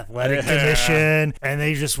the athletic commission and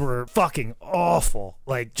they just were fucking awful,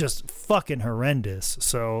 like just fucking horrendous.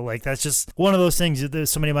 So like that's just one of those things that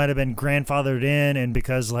somebody might have been grandfathered in, and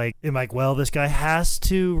because like I'm like, well, this guy has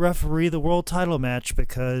to referee the world title match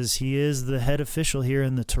because he is the head official here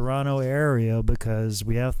in the Toronto area because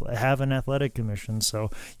we have an athletic commission.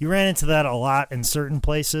 So you ran into that a lot in certain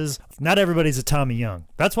places. Not everybody's a Tommy Young.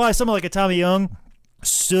 That's why someone like a Tommy Young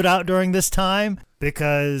stood out during this time,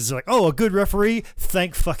 because like, oh, a good referee,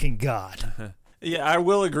 thank fucking God. Yeah, I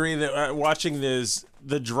will agree that watching this,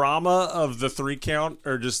 the drama of the 3 count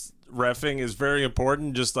or just reffing is very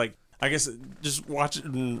important. Just like, I guess, just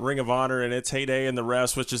watching Ring of Honor in its heyday and the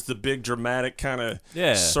rest, which is the big dramatic kind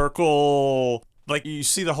of circle. Like you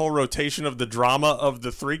see the whole rotation of the drama of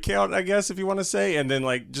the 3 count, I guess, if you want to say, and then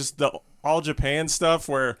like just the All Japan stuff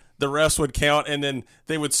where the refs would count and then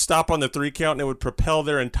they would stop on the 3 count and it would propel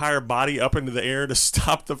their entire body up into the air to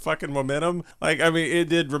stop the fucking momentum. Like, I mean, it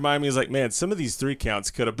did remind me, it's like, man, some of these 3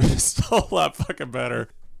 counts could have been a whole lot fucking better.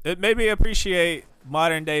 It made me appreciate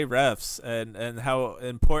modern day refs and how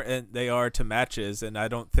important they are to matches, and I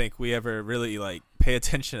don't think we ever really like pay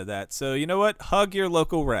attention to that. So you know what? Hug your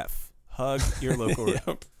local ref. Hug your local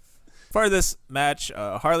ref. For this match,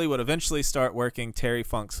 Harley would eventually start working Terry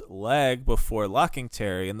Funk's leg before locking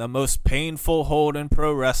Terry in the most painful hold in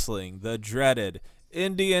pro wrestling, the dreaded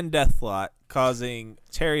Indian Deathlock, causing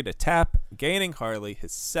Terry to tap, gaining Harley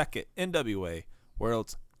his second NWA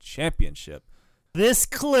World Championship. This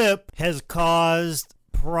clip has caused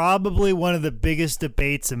probably one of the biggest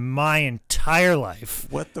debates in my entire life.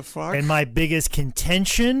 What the fuck? And my biggest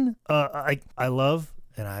contention, I love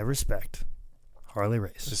and I respect Harley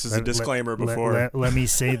Race. This is a disclaimer before. Let me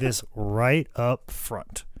say this right up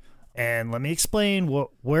front. And let me explain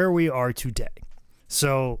where we are today.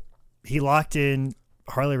 So he locked in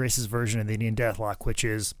Harley Race's version of the Indian Deathlock, which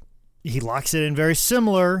is he locks it in very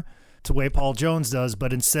similar to the way Paul Jones does,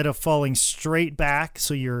 but instead of falling straight back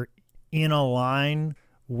so you're in a line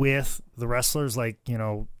with the wrestlers, like, you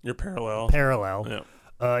know, you're parallel.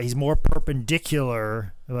 Yeah. He's more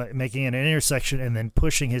perpendicular, making an intersection and then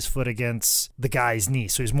pushing his foot against the guy's knee.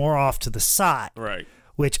 So he's more off to the side. Right.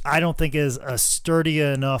 Which I don't think is a sturdy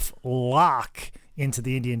enough lock into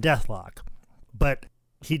the Indian Deathlock. But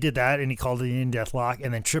he did that and he called it the Indian Deathlock.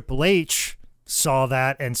 And then Triple H saw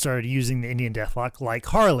that and started using the Indian Deathlock like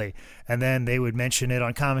Harley. And then they would mention it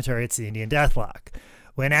on commentary, it's the Indian Deathlock.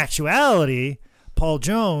 When in actuality, Paul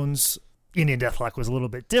Jones' Indian Deathlock was a little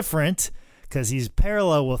bit different because he's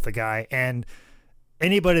parallel with the guy. And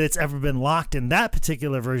anybody that's ever been locked in that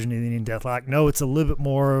particular version of the Indian Deathlock know it's a little bit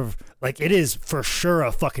more of, like, it is for sure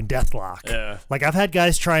a fucking deathlock. Yeah. Like, I've had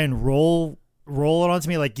guys try and roll it onto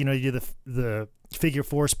me, like, you know, you do the figure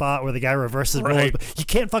four spot where the guy reverses right. rolls. You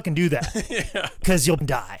can't fucking do that because you'll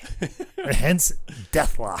die. Hence,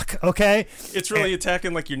 deathlock. Okay, It's really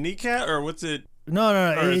attacking like your kneecap, or what's it?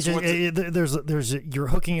 no. Or It's just, there's you're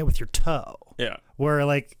hooking it with your toe. Yeah. Where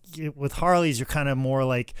like with Harleys, you're kind of more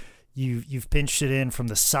like you've pinched it in from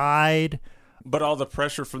the side. But all the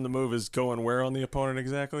pressure from the move is going where on the opponent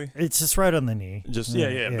exactly? It's just right on the knee. Just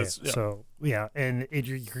yeah. So yeah, and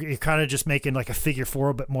you're kind of just making like a figure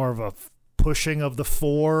four, but more of a pushing of the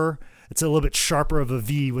four. It's a little bit sharper of a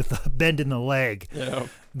V with the bend in the leg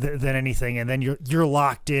than anything, and then you're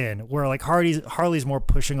locked in. Where like Harley's more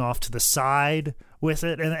pushing off to the side with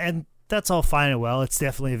it, and that's all fine and well. It's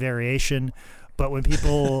definitely a variation, but when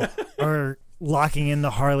people are locking in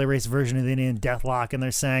the Harley Race version of the Indian Deathlock and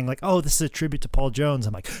they're saying like, oh, this is a tribute to Paul Jones,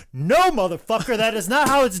 I'm like, no, motherfucker, that is not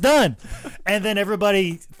how it's done. And then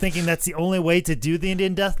everybody thinking that's the only way to do the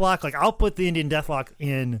Indian Deathlock. Like, I'll put the Indian Deathlock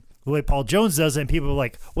in the way Paul Jones does it, and people are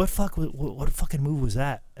like, what fucking move was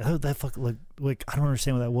that? That fuck, like I don't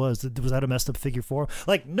understand what that was. Was that a messed up figure four?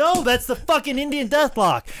 Like, no, that's the fucking Indian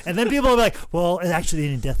Deathlock. And then people are like, well, actually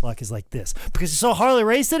the Indian Deathlock is like this because you saw Harley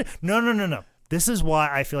Race it. No. This is why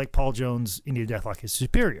I feel like Paul Jones' Indian Deathlock is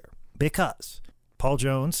superior, because Paul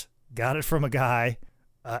Jones got it from a guy,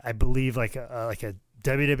 I believe like a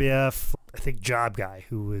WWF, I think, job guy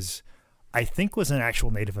who was an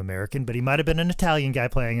actual Native American, but he might have been an Italian guy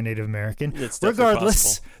playing a Native American.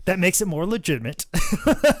 Regardless, possible. That makes it more legitimate.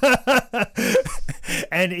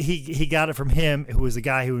 And he got it from him, who was the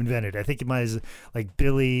guy who invented it. I think it might have like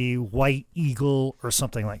Billy White Eagle or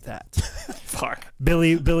something like that. Fuck.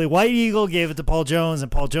 Billy White Eagle gave it to Paul Jones,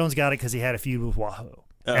 and Paul Jones got it because he had a feud with Wahoo.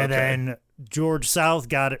 Oh, and then George South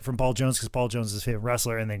got it from Paul Jones because Paul Jones is his favorite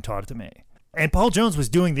wrestler, and then taught it to me. And Paul Jones was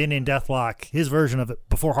doing the Indian Deathlock, his version of it,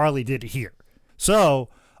 before Harley did it here. So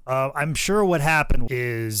I'm sure what happened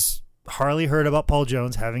is Harley heard about Paul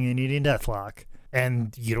Jones having an Indian Deathlock,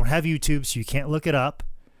 and you don't have YouTube, so you can't look it up.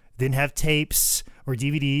 Didn't have tapes or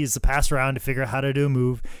DVDs to pass around to figure out how to do a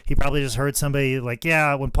move. He probably just heard somebody like,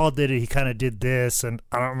 yeah, when Paul did it, he kind of did this, and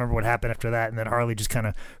I don't remember what happened after that. And then Harley just kind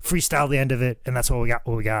of freestyled the end of it, and that's what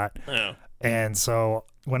we got. Yeah. And so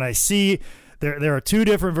when I see there are two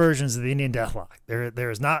different versions of the Indian Deathlock.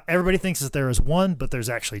 There is not, everybody thinks that there is one, but there's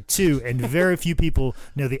actually two, and very few people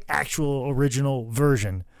know the actual original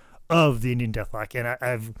version of the Indian Deathlock. And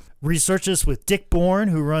I've researched this with Dick Bourne,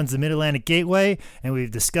 who runs the Mid-Atlantic Gateway, and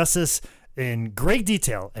we've discussed this in great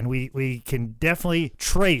detail, and we can definitely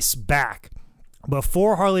trace back.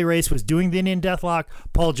 Before Harley Race was doing the Indian Deathlock,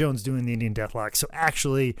 Paul Jones doing the Indian Deathlock. So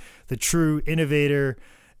actually, the true innovator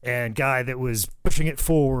and guy that was pushing it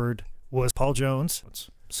forward was Paul Jones.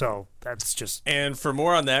 So that's just. And for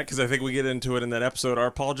more on that, because I think we get into it in that episode,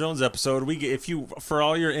 our Paul Jones episode, for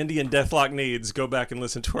all your Indian Deathlock needs, go back and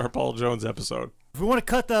listen to our Paul Jones episode. If we want to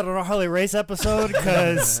cut that on our Harley Race episode,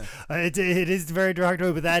 because it is very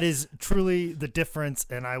derogatory, but that is truly the difference,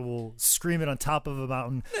 and I will scream it on top of a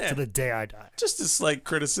mountain to the day I die. Just a slight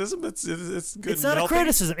criticism. It's good. It's not a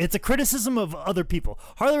criticism. It's a criticism of other people.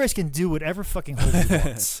 Harley Race can do whatever fucking hole he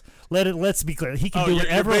wants. Let's be clear. He can do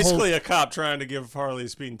whatever. You're basically a cop trying to give Harley a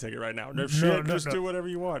speeding ticket right now. No, do whatever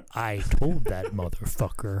you want. I told that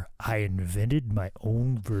motherfucker I invented my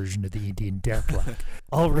own version of the Indian Deathlock.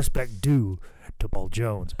 All respect due to Paul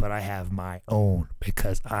Jones, but I have my own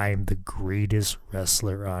because I'm the greatest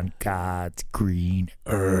wrestler on God's green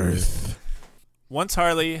earth. Once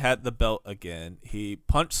Harley had the belt again, he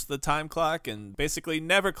punched the time clock and basically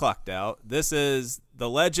never clocked out. This is the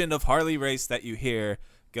legend of Harley Race that you hear,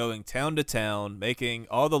 going town to town, making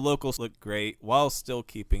all the locals look great while still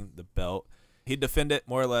keeping the belt. He defended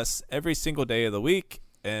more or less every single day of the week.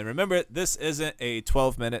 And remember, this isn't a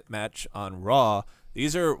 12-minute match on Raw.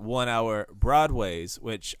 These are 1-hour Broadways,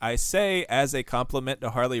 which I say as a compliment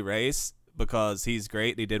to Harley Race because he's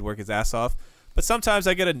great. He did work his ass off. But sometimes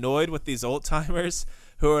I get annoyed with these old-timers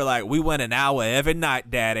who are like, we went an hour every night,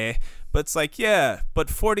 daddy. But it's like, yeah, but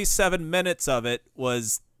 47 minutes of it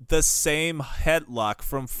was the same headlock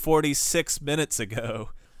from 46 minutes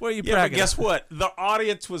ago. What are you Yeah, but bragging guess about? what? The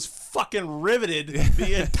audience was fucking riveted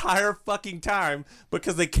the entire fucking time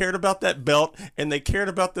because they cared about that belt and they cared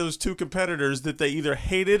about those two competitors that they either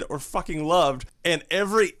hated or fucking loved. And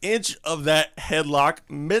every inch of that headlock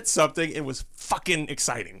meant something. It was fucking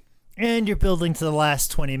exciting. And you're building to the last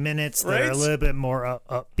 20 minutes that are a Right? little bit more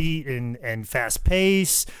upbeat and fast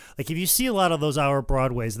paced. Like if you see a lot of those hour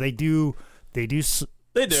Broadways, they do They do.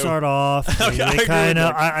 start off. I agree with kind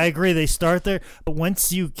of. that. I agree. They start there, but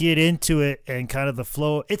once you get into it and kind of the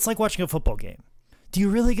flow, it's like watching a football game. Do you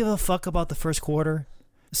really give a fuck about the first quarter?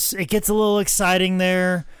 It gets a little exciting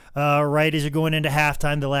there, right as you're going into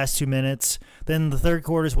halftime, the last 2 minutes. Then the third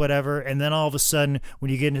quarter is whatever, and then all of a sudden,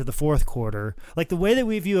 when you get into the fourth quarter, like the way that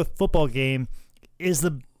we view a football game is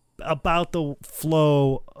about the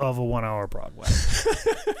flow of a 1 hour Broadway.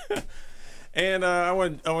 And I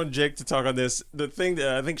want Jake to talk on this. The thing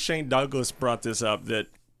that I think Shane Douglas brought this up, that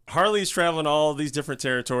Harley's traveling all these different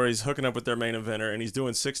territories, hooking up with their main eventer, and he's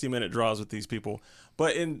doing 60-minute draws with these people.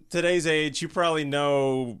 But in today's age, you probably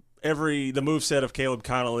know the moveset of Caleb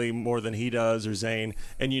Connolly more than he does, or Zayn,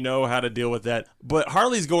 and you know how to deal with that. But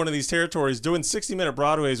Harley's going to these territories doing 60-minute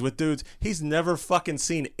Broadways with dudes he's never fucking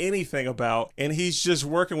seen anything about, and he's just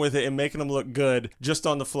working with it and making them look good just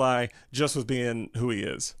on the fly, just with being who he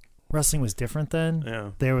is. Wrestling was different then.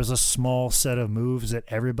 Yeah. There was a small set of moves that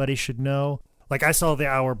everybody should know. Like I saw the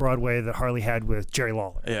hour Broadway that Harley had with Jerry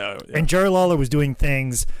Lawler. Yeah. And Jerry Lawler was doing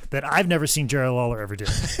things that I've never seen Jerry Lawler ever do.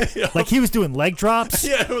 Like he was doing leg drops,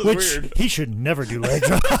 Yeah, it was which weird. he should never do leg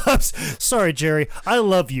drops. Sorry, Jerry. I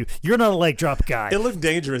love you. You're not a leg drop guy. It looked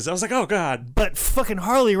dangerous. I was like, oh, God. But fucking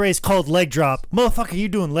Harley Race called leg drop. Motherfucker, you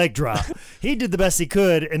doing leg drop. He did the best he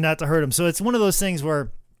could and not to hurt him. So it's one of those things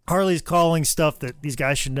where Harley's calling stuff that these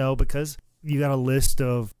guys should know because you got a list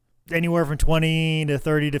of anywhere from 20 to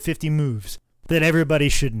 30 to 50 moves that everybody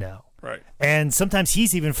should know. Right. And sometimes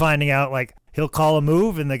he's even finding out, like, he'll call a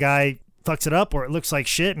move and the guy fucks it up or it looks like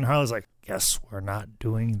shit. And Harley's like, guess we're not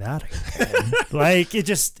doing that again. Like,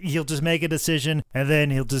 he'll just make a decision and then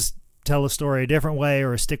he'll just tell a story a different way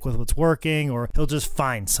or stick with what's working or he'll just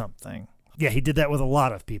find something. Yeah, he did that with a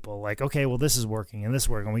lot of people. Like, okay, well, this is working and this is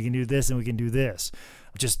working. We can do this and we can do this.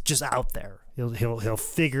 Just out there. He'll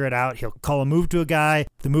figure it out. He'll call a move to a guy.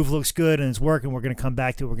 The move looks good and it's working. We're going to come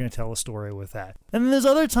back to it. We're going to tell a story with that. And then there's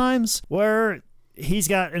other times where he's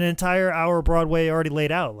got an entire hour Broadway already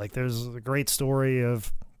laid out. Like there's a great story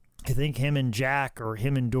of, I think him and Jack or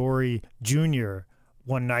him and Dory Jr.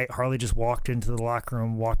 One night, Harley just walked into the locker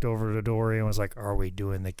room, walked over to Dory and was like, are we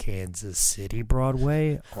doing the Kansas City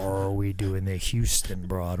Broadway or are we doing the Houston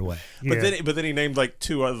Broadway? But then he named like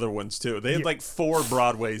two other ones too. They had like 4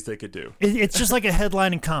 Broadways they could do. It's just like a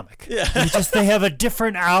headlining comic. Yeah. They have a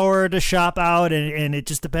different hour to shop out, and it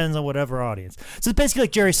just depends on whatever audience. So it's basically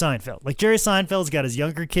like Jerry Seinfeld. Like Jerry Seinfeld's got his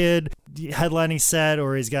younger kid headlining set,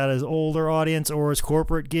 or he's got his older audience, or his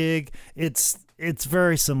corporate gig. It's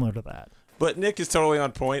very similar to that. But Nick is totally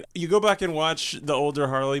on point. You go back and watch the older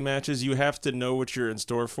Harley matches, you have to know what you're in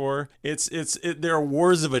store for. There are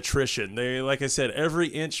wars of attrition. Like I said, every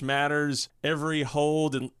inch matters, every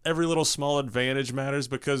hold and every little small advantage matters,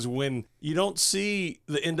 because when you don't see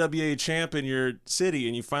the NWA champ in your city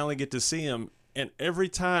and you finally get to see him, and every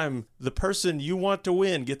time the person you want to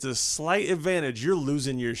win gets a slight advantage, you're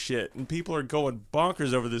losing your shit. And people are going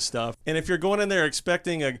bonkers over this stuff. And if you're going in there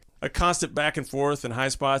expecting a constant back and forth and high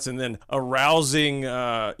spots and then a rousing,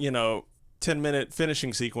 10-minute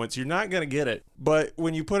finishing sequence, you're not going to get it. But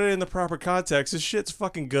when you put it in the proper context, this shit's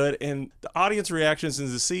fucking good. And the audience reactions and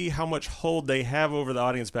to see how much hold they have over the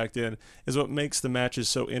audience back then is what makes the matches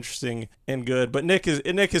so interesting and good. But Nick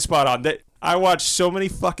is spot on. I watched so many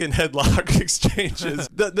fucking headlock exchanges.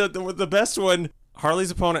 The best one, Harley's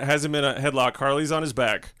opponent has him in a headlock. Harley's on his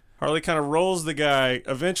back. Harley kind of rolls the guy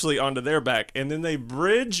eventually onto their back, and then they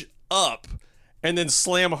bridge up and then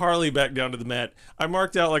slam Harley back down to the mat. I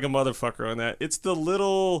marked out like a motherfucker on that. It's the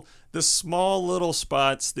small little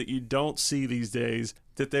spots that you don't see these days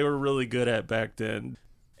that they were really good at back then.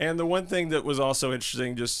 And the one thing that was also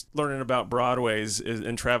interesting, just learning about Broadways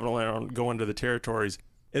and traveling around, going to the territories,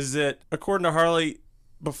 is that according to Harley,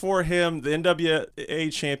 before him, the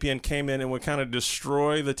NWA champion came in and would kind of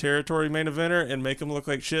destroy the territory main eventer and make them look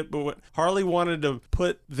like shit. But what Harley wanted to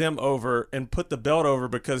put them over and put the belt over,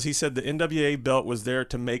 because he said the NWA belt was there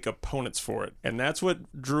to make opponents for it. And that's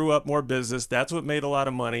what drew up more business. That's what made a lot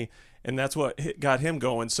of money. And that's what got him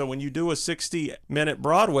going. So when you do a 60-minute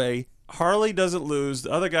Broadway, Harley doesn't lose,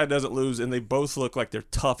 the other guy doesn't lose, and they both look like they're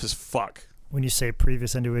tough as fuck. When you say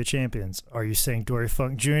previous NWA champions, are you saying Dory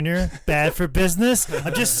Funk Jr. bad for business?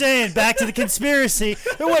 I'm just saying, back to the conspiracy.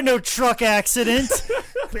 There wasn't no truck accident.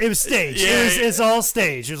 It was staged. Yeah. It's all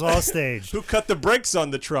staged. It was all staged. Who cut the brakes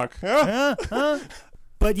on the truck? Huh?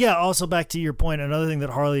 But yeah, also back to your point, another thing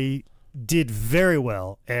that Harley did very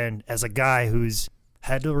well, and as a guy who's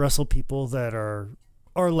had to wrestle people that are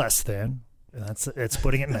less than, it's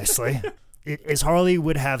putting it nicely, is Harley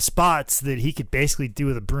would have spots that he could basically do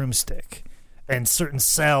with a broomstick, and certain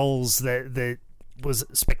cells that was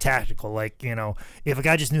spectacular. Like, you know, if a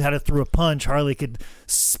guy just knew how to throw a punch, Harley could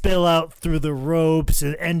spill out through the ropes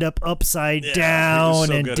and end up upside down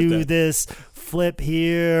so and good at do that. this flip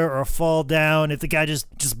here or fall down. If the guy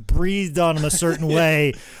just breathed on him a certain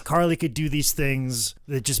way, Harley could do these things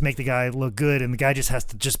that just make the guy look good, and the guy just has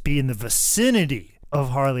to just be in the vicinity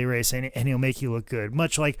of Harley Race, and he'll make you look good.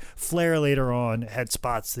 Much like Flair later on had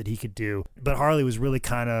spots that he could do. But Harley was really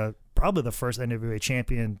kind of probably the first NWA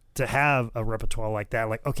champion to have a repertoire like that.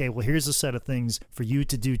 Like, okay, well, here's a set of things for you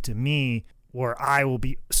to do to me where I will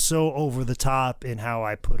be so over the top in how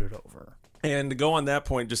I put it over. And to go on that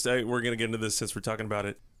point, just we're going to get into this since we're talking about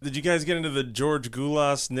it. Did you guys get into the George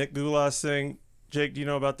Goulas, Nick Goulas thing? Jake, do you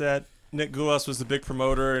know about that? Nick Goulas was the big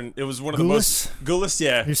promoter, and it was one of the most... Goulas,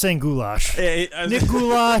 yeah. You're saying goulash. Yeah, Nick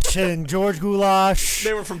Goulash and George Goulash.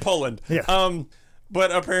 They were from Poland. Yeah.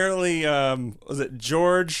 But apparently,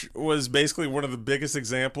 George was basically one of the biggest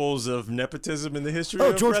examples of nepotism in the history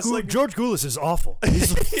of wrestling. George Goulas is awful.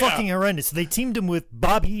 He's fucking horrendous. They teamed him with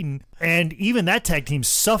Bob Eaton, and even that tag team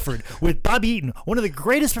suffered with Bob Eaton, one of the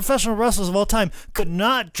greatest professional wrestlers of all time, could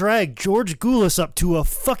not drag George Goulas up to a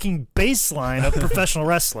fucking baseline of professional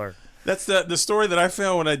wrestler. That's the story that I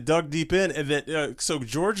found when I dug deep in. And that so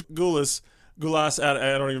George Goulas,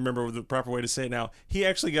 I don't even remember the proper way to say it now. He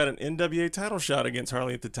actually got an NWA title shot against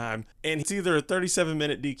Harley at the time, and it's either a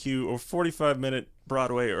 37-minute DQ or 45-minute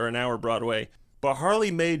Broadway or an hour Broadway. But Harley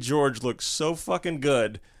made George look so fucking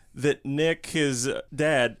good that Nick, his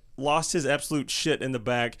dad, lost his absolute shit in the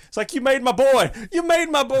back. It's like, you made my boy! You made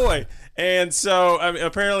my boy! And so, I mean,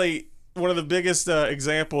 apparently, one of the biggest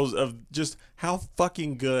examples of just how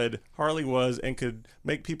fucking good Harley was and could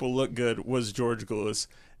make people look good was George Goulas.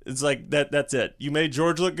 It's like that's it. You made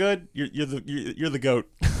George look good. You're the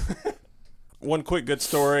GOAT. One quick good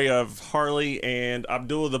story of Harley and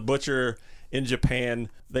Abdullah the Butcher in Japan.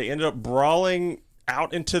 They ended up brawling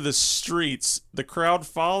out into the streets. The crowd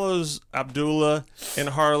follows Abdullah and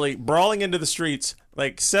Harley brawling into the streets.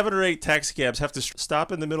 Like 7 or 8 taxi cabs have to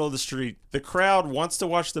stop in the middle of the street. The crowd wants to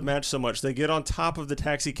watch the match so much they get on top of the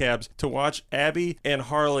taxi cabs to watch Abby and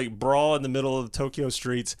Harley brawl in the middle of the Tokyo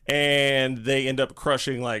streets, and they end up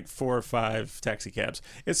crushing like 4 or 5 taxi cabs.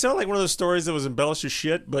 It sounded like one of those stories that was embellished as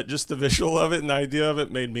shit, but just the visual of it and the idea of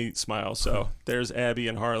it made me smile. So there's Abby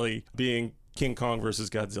and Harley being King Kong versus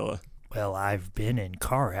Godzilla. Well, I've been in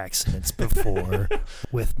car accidents before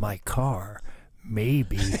with my car.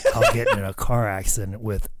 Maybe I'll get in a car accident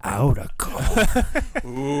without a car.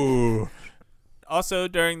 Ooh. Also,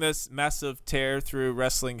 during this massive tear through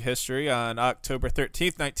wrestling history, on October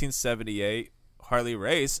 13th, 1978, Harley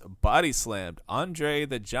Race body slammed Andre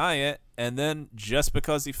the Giant, and then, just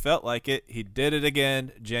because he felt like it, he did it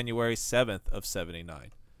again January 7th of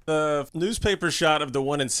 79. The newspaper shot of the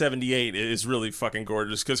one in 78 is really fucking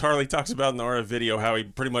gorgeous because Harley talks about in the RF video how he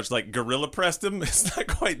pretty much like gorilla pressed him. It's not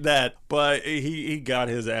quite that, but he got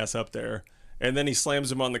his ass up there. And then he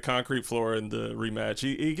slams him on the concrete floor in the rematch.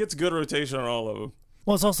 He gets good rotation on all of them.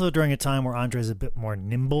 Well, it's also during a time where Andre's a bit more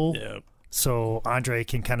nimble. Yeah. So Andre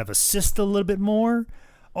can kind of assist a little bit more.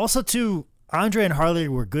 Also, too, Andre and Harley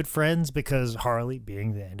were good friends because Harley,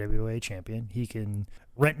 being the NWA champion, he can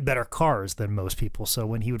rent better cars than most people. So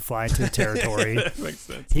when he would fly into the territory, That makes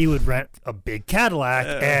sense. he would rent a big Cadillac.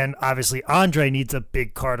 And obviously Andre needs a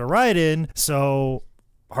big car to ride in. So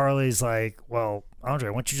Harley's like, well, Andre,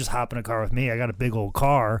 why don't you just hop in a car with me? I got a big old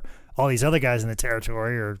car. All these other guys in the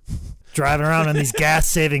territory are driving around in these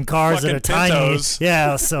gas-saving cars that are Fucking tiny. Pintos.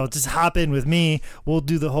 Yeah, so just hop in with me. We'll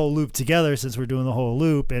do the whole loop together since we're doing the whole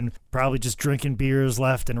loop, and probably just drinking beers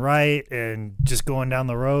left and right and just going down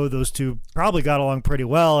the road. Those two probably got along pretty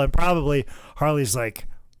well, and probably Harley's like,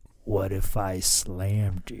 what if I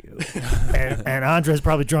slammed you? and Andre's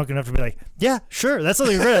probably drunk enough to be like, yeah, sure, that's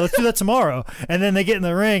something great. Let's do that tomorrow. And then they get in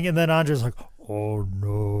the ring, and then Andre's like, oh,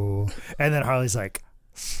 no. And then Harley's like,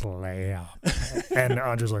 slam. And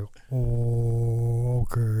Andre's like, oh,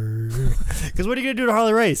 okay. Because what are you going to do to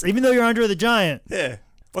Harley Race? Even though you're Andre the Giant. Yeah.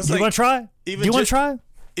 Do you want to try? Do you want to try?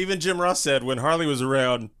 Even Jim Ross said when Harley was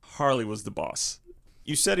around, Harley was the boss.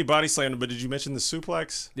 You said he body slammed him, but did you mention the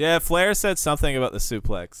suplex? Yeah, Flair said something about the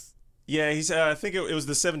suplex. Yeah, he said, I think it was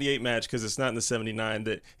the 78 match because it's not in the 79,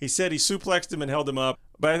 that he said he suplexed him and held him up.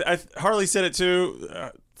 But Harley said it too.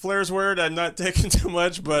 Flair's word. I'm not taking too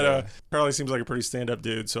much, but Harley seems like a pretty stand-up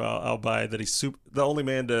dude, so I'll buy that he's the only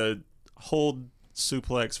man to hold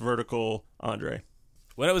suplex vertical Andre.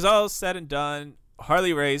 When it was all said and done,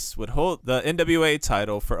 Harley Race would hold the NWA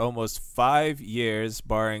title for almost 5 years,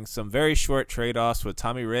 barring some very short trade-offs with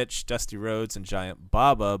Tommy Rich, Dusty Rhodes, and Giant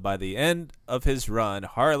Baba. By the end of his run,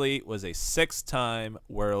 Harley was a 6-time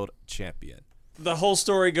world champion. The whole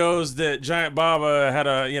story goes that Giant Baba had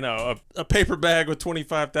a paper bag with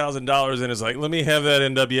 $25,000 and is like, let me have that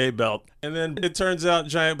NWA belt. And then it turns out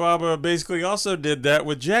Giant Baba basically also did that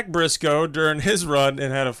with Jack Briscoe during his run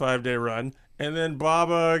and had a 5-day run. And then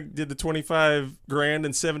Baba did the $25,000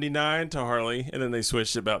 in 79 to Harley, and then they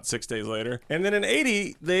switched about 6 days later. And then in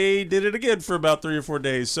 80, they did it again for about 3 or 4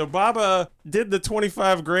 days. So Baba did the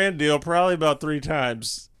 $25,000 deal probably about 3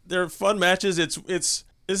 times. They're fun matches.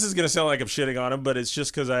 This is going to sound like I'm shitting on him, but it's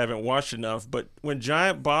just because I haven't watched enough. But when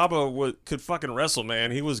Giant Baba could fucking wrestle,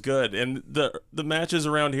 man, he was good. And the matches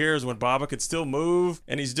around here is when Baba could still move,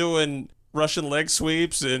 and he's doing Russian leg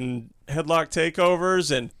sweeps and headlock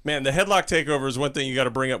takeovers. And man, the headlock takeover is one thing you got to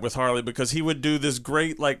bring up with Harley, because he would do this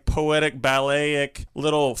great like poetic ballet-ic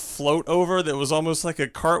little float over that was almost like a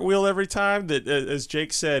cartwheel every time, that, as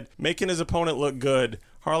Jake said, making his opponent look good.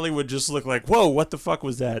 Harley would just look like, whoa, what the fuck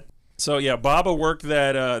was that? So yeah, Baba worked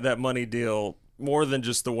that money deal more than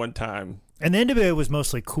just the one time. And the NWA was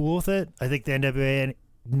mostly cool with it. I think the NWA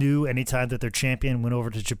knew anytime that their champion went over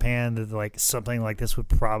to Japan that like something like this would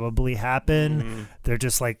probably happen. Mm-hmm. They're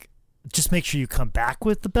just like, just make sure you come back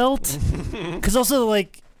with the belt. Because also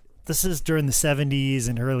like this is during the 70s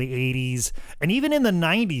and early 80s. And even in the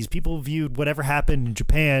 90s, people viewed whatever happened in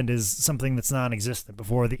Japan as something that's non-existent.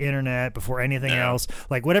 Before the internet, before anything else.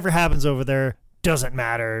 Like whatever happens over there doesn't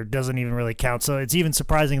matter, doesn't even really count. So it's even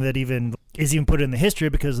surprising that is even put in the history,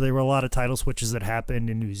 because there were a lot of title switches that happened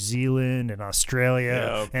in New Zealand and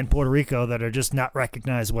Australia and Puerto Rico that are just not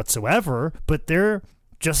recognized whatsoever, but they're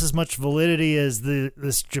just as much validity as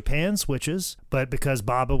this Japan switches. But because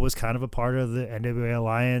Baba was kind of a part of the NWA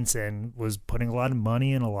Alliance and was putting a lot of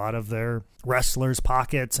money in a lot of their wrestlers'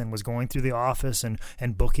 pockets and was going through the office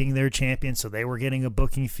and booking their champions, so they were getting a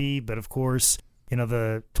booking fee. But of course,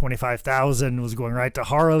 the $25,000 was going right to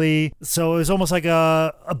Harley. So it was almost like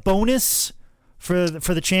a bonus for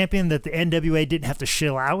the champion that the NWA didn't have to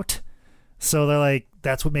shill out. So they're like,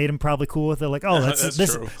 that's what made him probably cool with it. Like, oh, this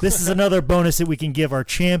is another bonus that we can give our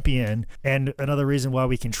champion. And another reason why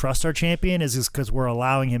we can trust our champion is because we're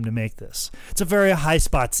allowing him to make this. It's a very high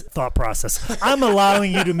spot thought process. I'm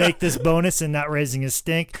allowing you to make this bonus and not raising a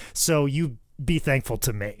stink, so you be thankful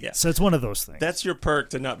to me. Yeah. So it's one of those things. That's your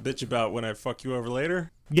perk to not bitch about when I fuck you over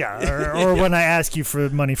later. Yeah, or when I ask you for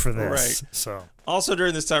money for this. Right. So also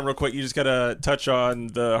during this time, real quick, you just gotta touch on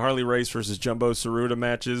the Harley Race versus Jumbo Tsuruta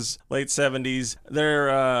matches, late 70s.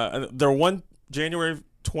 They're one January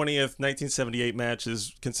 20th, 1978 match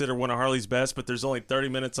is considered one of Harley's best, but there's only 30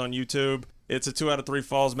 minutes on YouTube. It's a 2 out of 3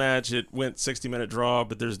 falls match. It went 60-minute draw,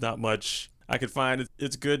 but there's not much I could find.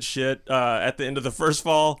 It's good shit. At the end of the first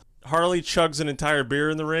fall, Harley chugs an entire beer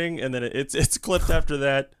in the ring, and then it's clipped after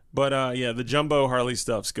that. But yeah, the Jumbo Harley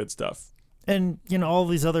stuff's good stuff. And all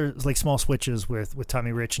these other like small switches with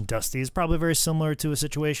Tommy Rich and Dusty is probably very similar to a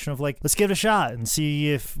situation of like, let's give it a shot and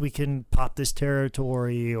see if we can pop this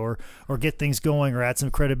territory or get things going or add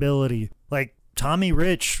some credibility. Like Tommy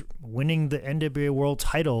Rich winning the NWA World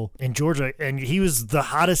title in Georgia, and he was the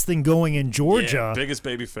hottest thing going in Georgia. Yeah, biggest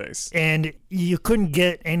baby face. And you couldn't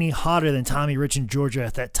get any hotter than Tommy Rich in Georgia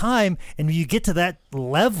at that time. And when you get to that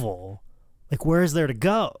level, like where is there to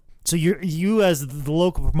go? So you as the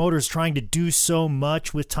local promoter is trying to do so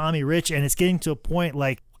much with Tommy Rich, and it's getting to a point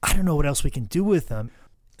like, I don't know what else we can do with him.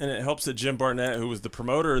 And it helps that Jim Barnett, who was the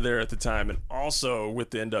promoter there at the time, and also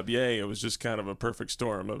with the NWA, it was just kind of a perfect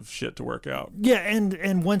storm of shit to work out. Yeah,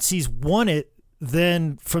 and once he's won it,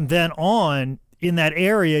 then from then on, in that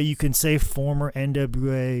area, you can say former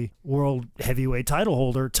NWA World Heavyweight title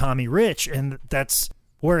holder Tommy Rich, and that's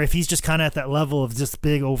where if he's just kind of at that level of just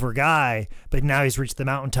big over guy, but now he's reached the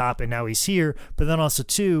mountaintop and now he's here, but then also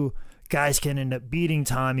too, guys can end up beating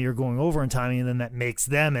Tommy or going over on Tommy, and then that makes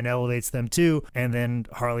them and elevates them too. And then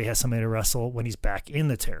Harley has somebody to wrestle when he's back in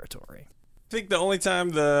the territory. I think the only time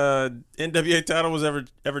the NWA title was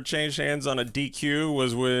ever changed hands on a DQ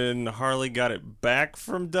was when Harley got it back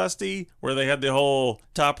from Dusty, where they had the whole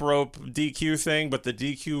top rope DQ thing, but the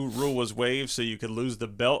DQ rule was waived, so you could lose the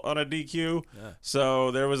belt on a DQ. Yeah.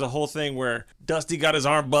 So there was a whole thing where Dusty got his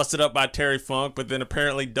arm busted up by Terry Funk, but then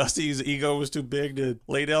apparently Dusty's ego was too big to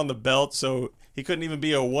lay down the belt, so he couldn't even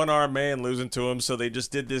be a one-arm man losing to him, so they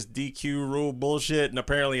just did this DQ rule bullshit, and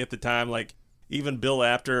apparently at the time, like, Even Bill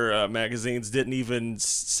Apter magazines didn't even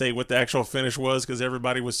say what the actual finish was because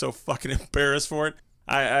everybody was so fucking embarrassed for it.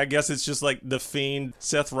 I guess it's just like the Fiend,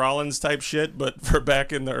 Seth Rollins type shit, but for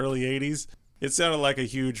back in the early 80s. It sounded like a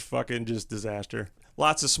huge fucking just disaster.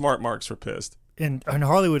 Lots of smart marks were pissed. And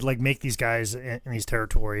Harley would like make these guys in these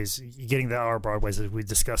territories, getting the hour Broadways that we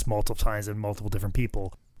discussed multiple times and multiple different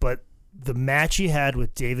people. But the match he had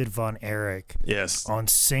with David Von Erich on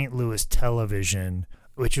St. Louis television,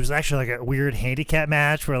 which was actually like a weird handicap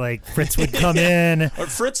match where like Fritz would come in. Or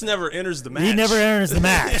Fritz never enters the match. He never enters the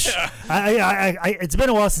match. I it's been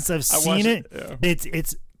a while since I've seen it. Yeah.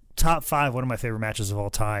 It's top 5, one of my favorite matches of all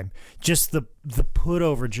time. Just the put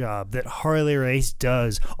over job that Harley Race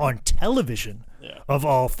does on television. Yeah. Of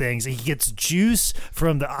all things, he gets juice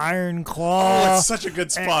from the Iron Claw. Oh, it's such a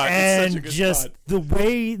good spot. And it's such a good just spot. the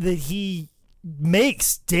way that he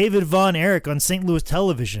makes David Von Erich on St. Louis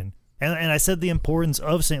television. And I said the importance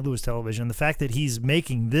of St. Louis television, the fact that he's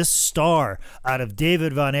making this star out of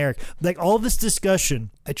David Von Erich. Like all this discussion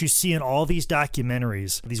that you see in all these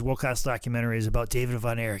documentaries, these world-class documentaries about David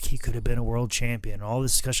Von Erich, he could have been a world champion, all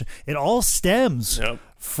this discussion, it all stems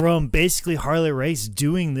from basically Harley Race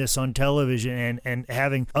doing this on television and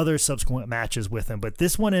having other subsequent matches with him. But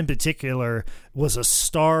this one in particular was a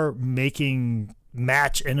star-making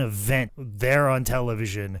match, an event there on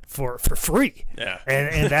television for free. Yeah.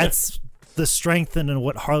 And that's the strength and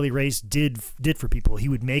what Harley Race did for people. He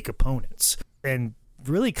would make opponents. And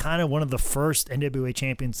really kind of one of the first NWA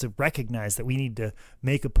champions to recognize that we need to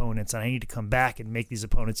make opponents and I need to come back and make these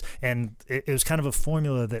opponents. And it was kind of a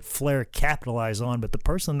formula that Flair capitalized on, but the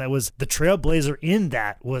person that was the trailblazer in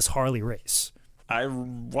that was Harley Race. I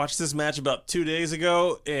watched this match about 2 days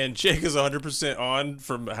ago, and Jake is 100% on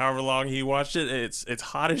from however long he watched it. It's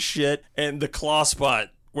hot as shit. And the claw spot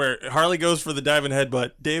where Harley goes for the diving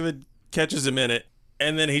headbutt, David catches him in it,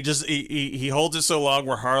 and then he holds it so long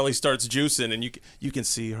where Harley starts juicing, and you can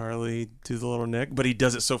see Harley do the little neck, but he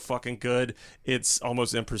does it so fucking good, it's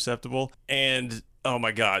almost imperceptible. And oh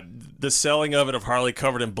my god, the selling of it of Harley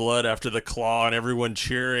covered in blood after the claw and everyone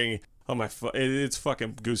cheering. Oh my! It's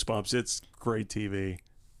fucking goosebumps. It's great TV.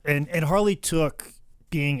 And Harley took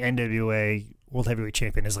being NWA World Heavyweight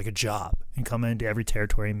Champion as like a job and come into every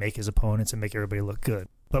territory and make his opponents and make everybody look good.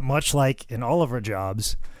 But much like in all of our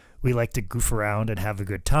jobs, we like to goof around and have a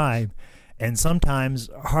good time. And sometimes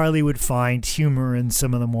Harley would find humor in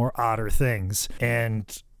some of the more odder things.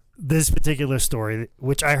 And this particular story,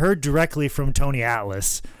 which I heard directly from Tony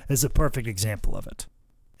Atlas, is a perfect example of it.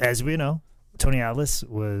 As we know, Tony Atlas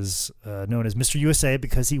was known as Mr. USA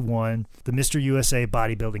because he won the Mr. USA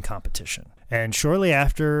bodybuilding competition. And shortly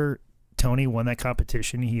after Tony won that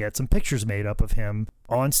competition, he had some pictures made up of him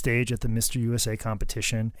on stage at the Mr. USA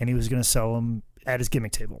competition, and he was going to sell them at his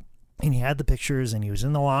gimmick table. And he had the pictures, and he was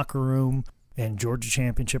in the locker room in Georgia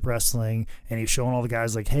Championship Wrestling, and he was showing all the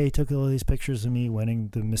guys like, hey, took all these pictures of me winning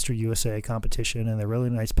the Mr. USA competition, and they're really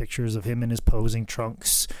nice pictures of him in his posing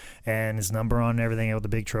trunks and his number on and everything with the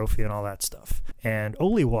big trophy and all that stuff. And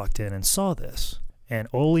Ole walked in and saw this, and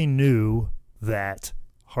Ole knew that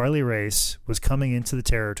Harley Race was coming into the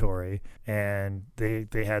territory, and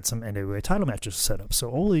they had some NWA title matches set up.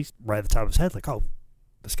 So Ole, right at the top of his head, like, oh,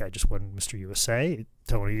 this guy just won Mr. USA.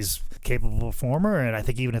 Tony's a capable performer, and I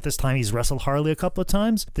think even at this time he's wrestled Harley a couple of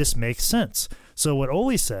times. This makes sense. So what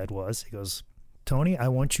Ole said was, he goes, Tony, I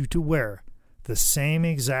want you to wear the same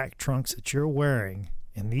exact trunks that you're wearing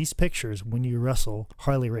in these pictures when you wrestle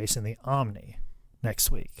Harley Race in the Omni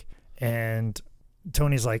next week. And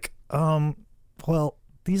Tony's like, well,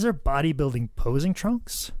 these are bodybuilding posing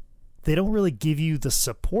trunks. They don't really give you the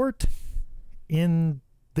support in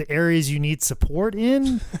the areas you need support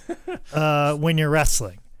in when you're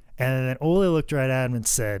wrestling. And then Ole looked right at him and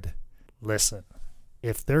said, listen,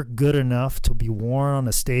 if they're good enough to be worn on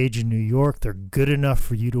a stage in New York, they're good enough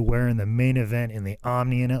for you to wear in the main event in the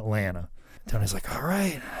Omni in Atlanta. Tony's like, all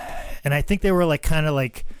right. And I think they were like kind of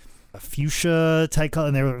like a fuchsia type color,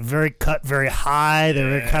 and they were very cut, very high. They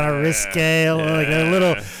were kind of risque, like a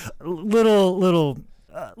little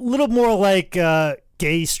more like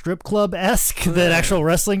gay strip club esque than actual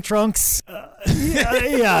wrestling trunks.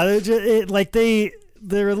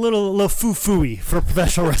 They're a little foo-fooey for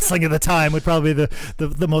professional wrestling at the time. Would probably be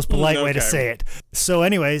the most polite way to say it. So,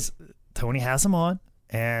 anyways, Tony has them on,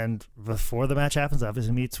 and before the match happens,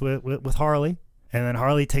 obviously meets with Harley, and then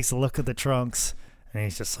Harley takes a look at the trunks. And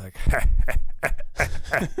he's just like,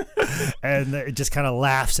 and it just kind of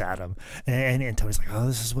laughs at him. And Tony's like, oh,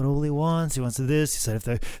 this is what Ole wants. He wants to do this. He said,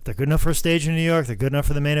 if they're good enough for a stage in New York, they're good enough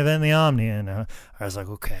for the main event in the Omni. And I was like,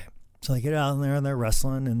 okay. So they get out there and they're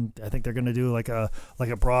wrestling, and I think they're going to do like a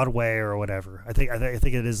Broadway or whatever. I think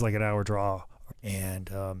it is like an hour draw And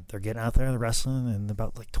they're getting out there and wrestling, and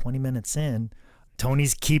about like 20 minutes in,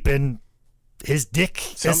 Tony's keeping his dick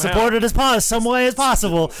as supported as some way as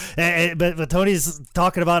possible. But Tony's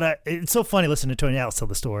talking about it. It's so funny listening to Tony Atlas tell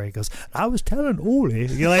the story. He goes, I was telling Ole,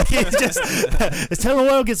 it's telling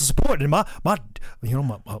Ole gets the support, and my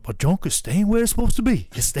junk is staying where it's supposed to be.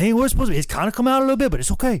 It's staying where it's supposed to be. It's kind of come out a little bit, but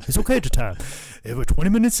it's okay. It's okay at the time. We're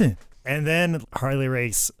 20 minutes in. And then Harley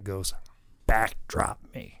Race goes, backdrop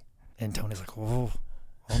me. And Tony's like, oh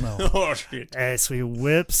no. Oh, shit. And so he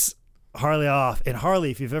whips Harley off. And Harley,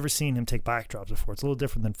 if you've ever seen him take backdrops before, it's a little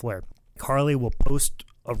different than Flair. Harley will post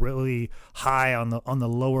a really high on the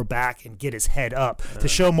lower back and get his head up to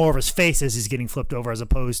show more of his face as he's getting flipped over, as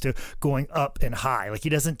opposed to going up and high. Like, he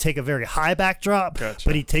doesn't take a very high backdrop,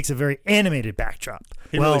 but he takes a very animated backdrop.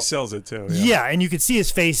 He really sells it too. Yeah, and you can see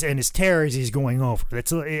his face and his terror as he's going over.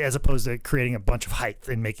 That's as opposed to creating a bunch of height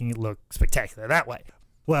and making it look spectacular that way.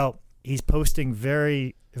 Well, he's posting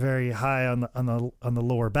very, very high on the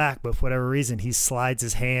lower back, but for whatever reason, he slides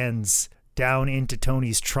his hands down into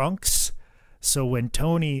Tony's trunks. So when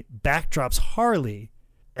Tony backdrops Harley,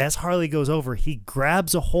 as Harley goes over, he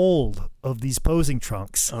grabs a hold of these posing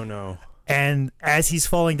trunks. Oh no! And as he's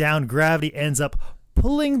falling down, gravity ends up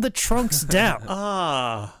pulling the trunks down.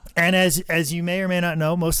 And as you may or may not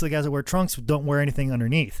know, most of the guys that wear trunks don't wear anything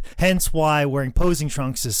underneath. Hence why wearing posing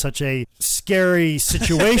trunks is such a scary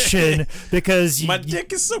situation because my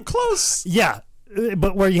dick is so close. Yeah,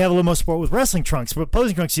 but where you have a little more support with wrestling trunks, but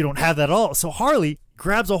posing trunks you don't have that at all. So Harley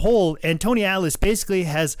grabs a hold, and Tony Atlas basically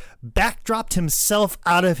has backdropped himself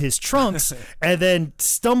out of his trunks and then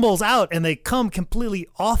stumbles out, and they come completely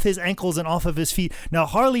off his ankles and off of his feet. Now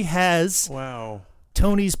Harley has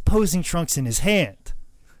Tony's posing trunks in his hand.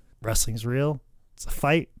 Wrestling's real. It's a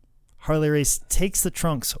fight. Harley Race takes the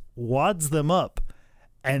trunks, wads them up,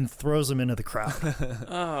 and throws them into the crowd.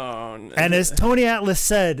 Oh, no. And as Tony Atlas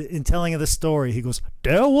said in telling of the story, he goes,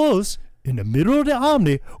 there I was in the middle of the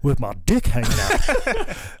Omni with my dick hanging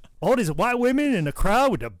out. All these white women in the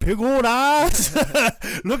crowd with the big old eyes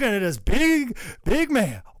looking at this big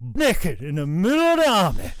man naked in the middle of the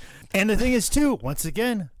Omni. And the thing is, too, once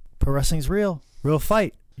again, pro wrestling's real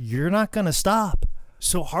fight. You're not going to stop.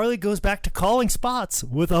 So Harley goes back to calling spots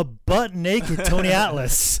with a butt-naked Tony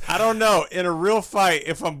Atlas. I don't know. In a real fight,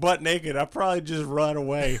 if I'm butt-naked, I'd probably just run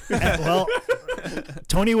away. Well,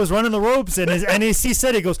 Tony was running the ropes, and he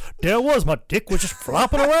said, he goes, there was, my dick was just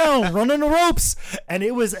flopping around, running the ropes. And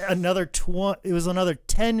it was another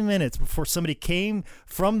 10 minutes before somebody came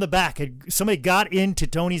from the back. Somebody got into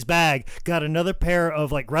Tony's bag, got another pair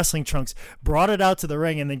of like wrestling trunks, brought it out to the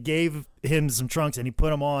ring, and then gave him some trunks, and he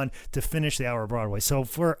put them on to finish the hour of Broadway. So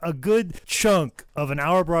for a good chunk of an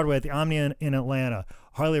hour of Broadway at the Omni in Atlanta,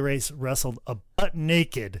 Harley Race wrestled a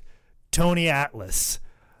butt-naked Tony Atlas,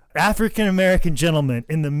 African-American gentleman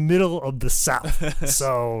in the middle of the South.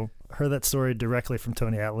 So heard that story directly from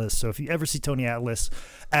Tony Atlas. So if you ever see Tony Atlas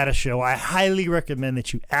at a show, I highly recommend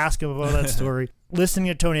that you ask him about that story. Listening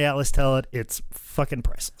to Tony Atlas tell it, it's fucking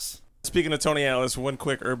priceless. Speaking of Tony Atlas, one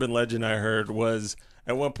quick urban legend I heard was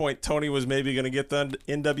at one point Tony was maybe going to get the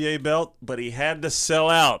NWA belt, but he had to sell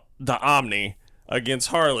out the Omni against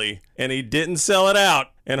Harley, and he didn't sell it out,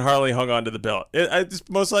 and Harley hung on to the belt. It's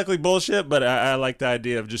most likely bullshit, but I like the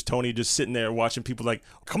idea of just Tony just sitting there watching people like,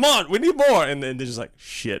 come on, we need more, and then they're just like,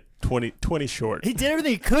 shit, 20 short. He did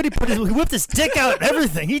everything he could. He whipped his dick out and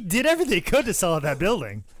everything. He did everything he could to sell out that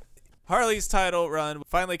building. Harley's title run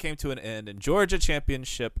finally came to an end in Georgia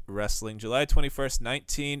Championship Wrestling, July 21st,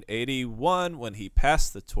 1981, when he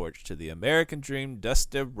passed the torch to the American Dream,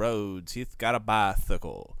 Dusty Rhodes. He's got a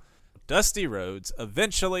bicycle. Dusty Rhodes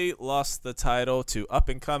eventually lost the title to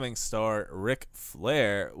up-and-coming star Ric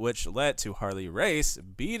Flair, which led to Harley Race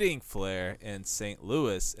beating Flair in St.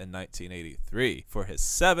 Louis in 1983 for his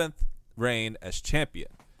 7th reign as champion.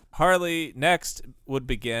 Harley next would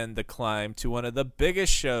begin the climb to one of the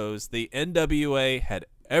biggest shows the NWA had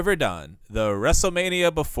ever done, the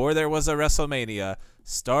WrestleMania before there was a WrestleMania,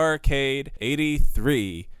 Starrcade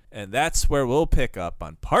 83, and that's where we'll pick up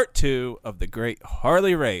on part 2 of the great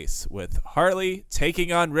Harley Race, with Harley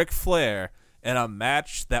taking on Ric Flair in a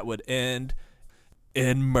match that would end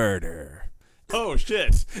in murder. Oh,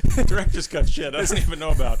 shit. Director's cut shit I don't even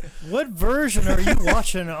know about. What version are you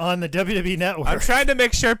watching on the WWE Network? I'm trying to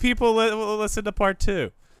make sure people will listen to part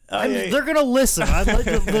 2. They're going to listen.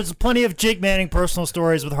 There's plenty of Jake Manning personal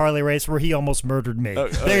stories with Harley Race where he almost murdered me.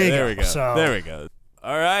 There we go. So. There we go.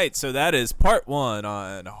 All right, so that is part 1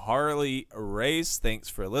 on Harley Race. Thanks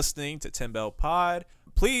for listening to Tim Bell Pod.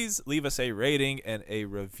 Please leave us a rating and a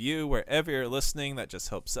review wherever you're listening. That just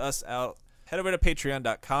helps us out, Head over to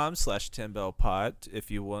patreon.com/10bellpod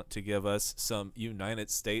if you want to give us some United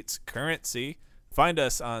States currency. Find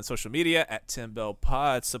us on social media at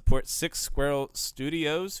 10bellpod. Support Six Squirrel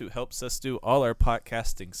Studios, who helps us do all our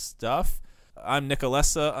podcasting stuff. I'm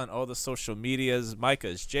Nicolessa on all the social medias.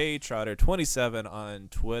 Micah's JTrotter27 on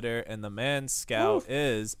Twitter. And the Man Scout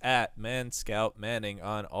is at ManScoutManning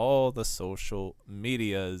on all the social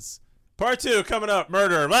medias. Part 2 coming up.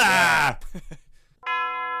 Murder. Ah!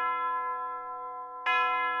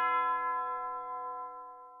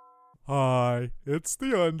 Hi, it's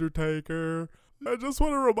The Undertaker. I just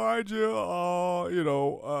want to remind you,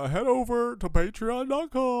 head over to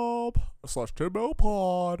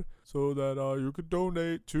patreon.com/10bellpod so that you can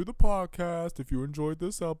donate to the podcast if you enjoyed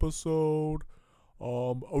this episode.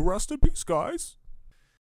 Rest in peace, guys.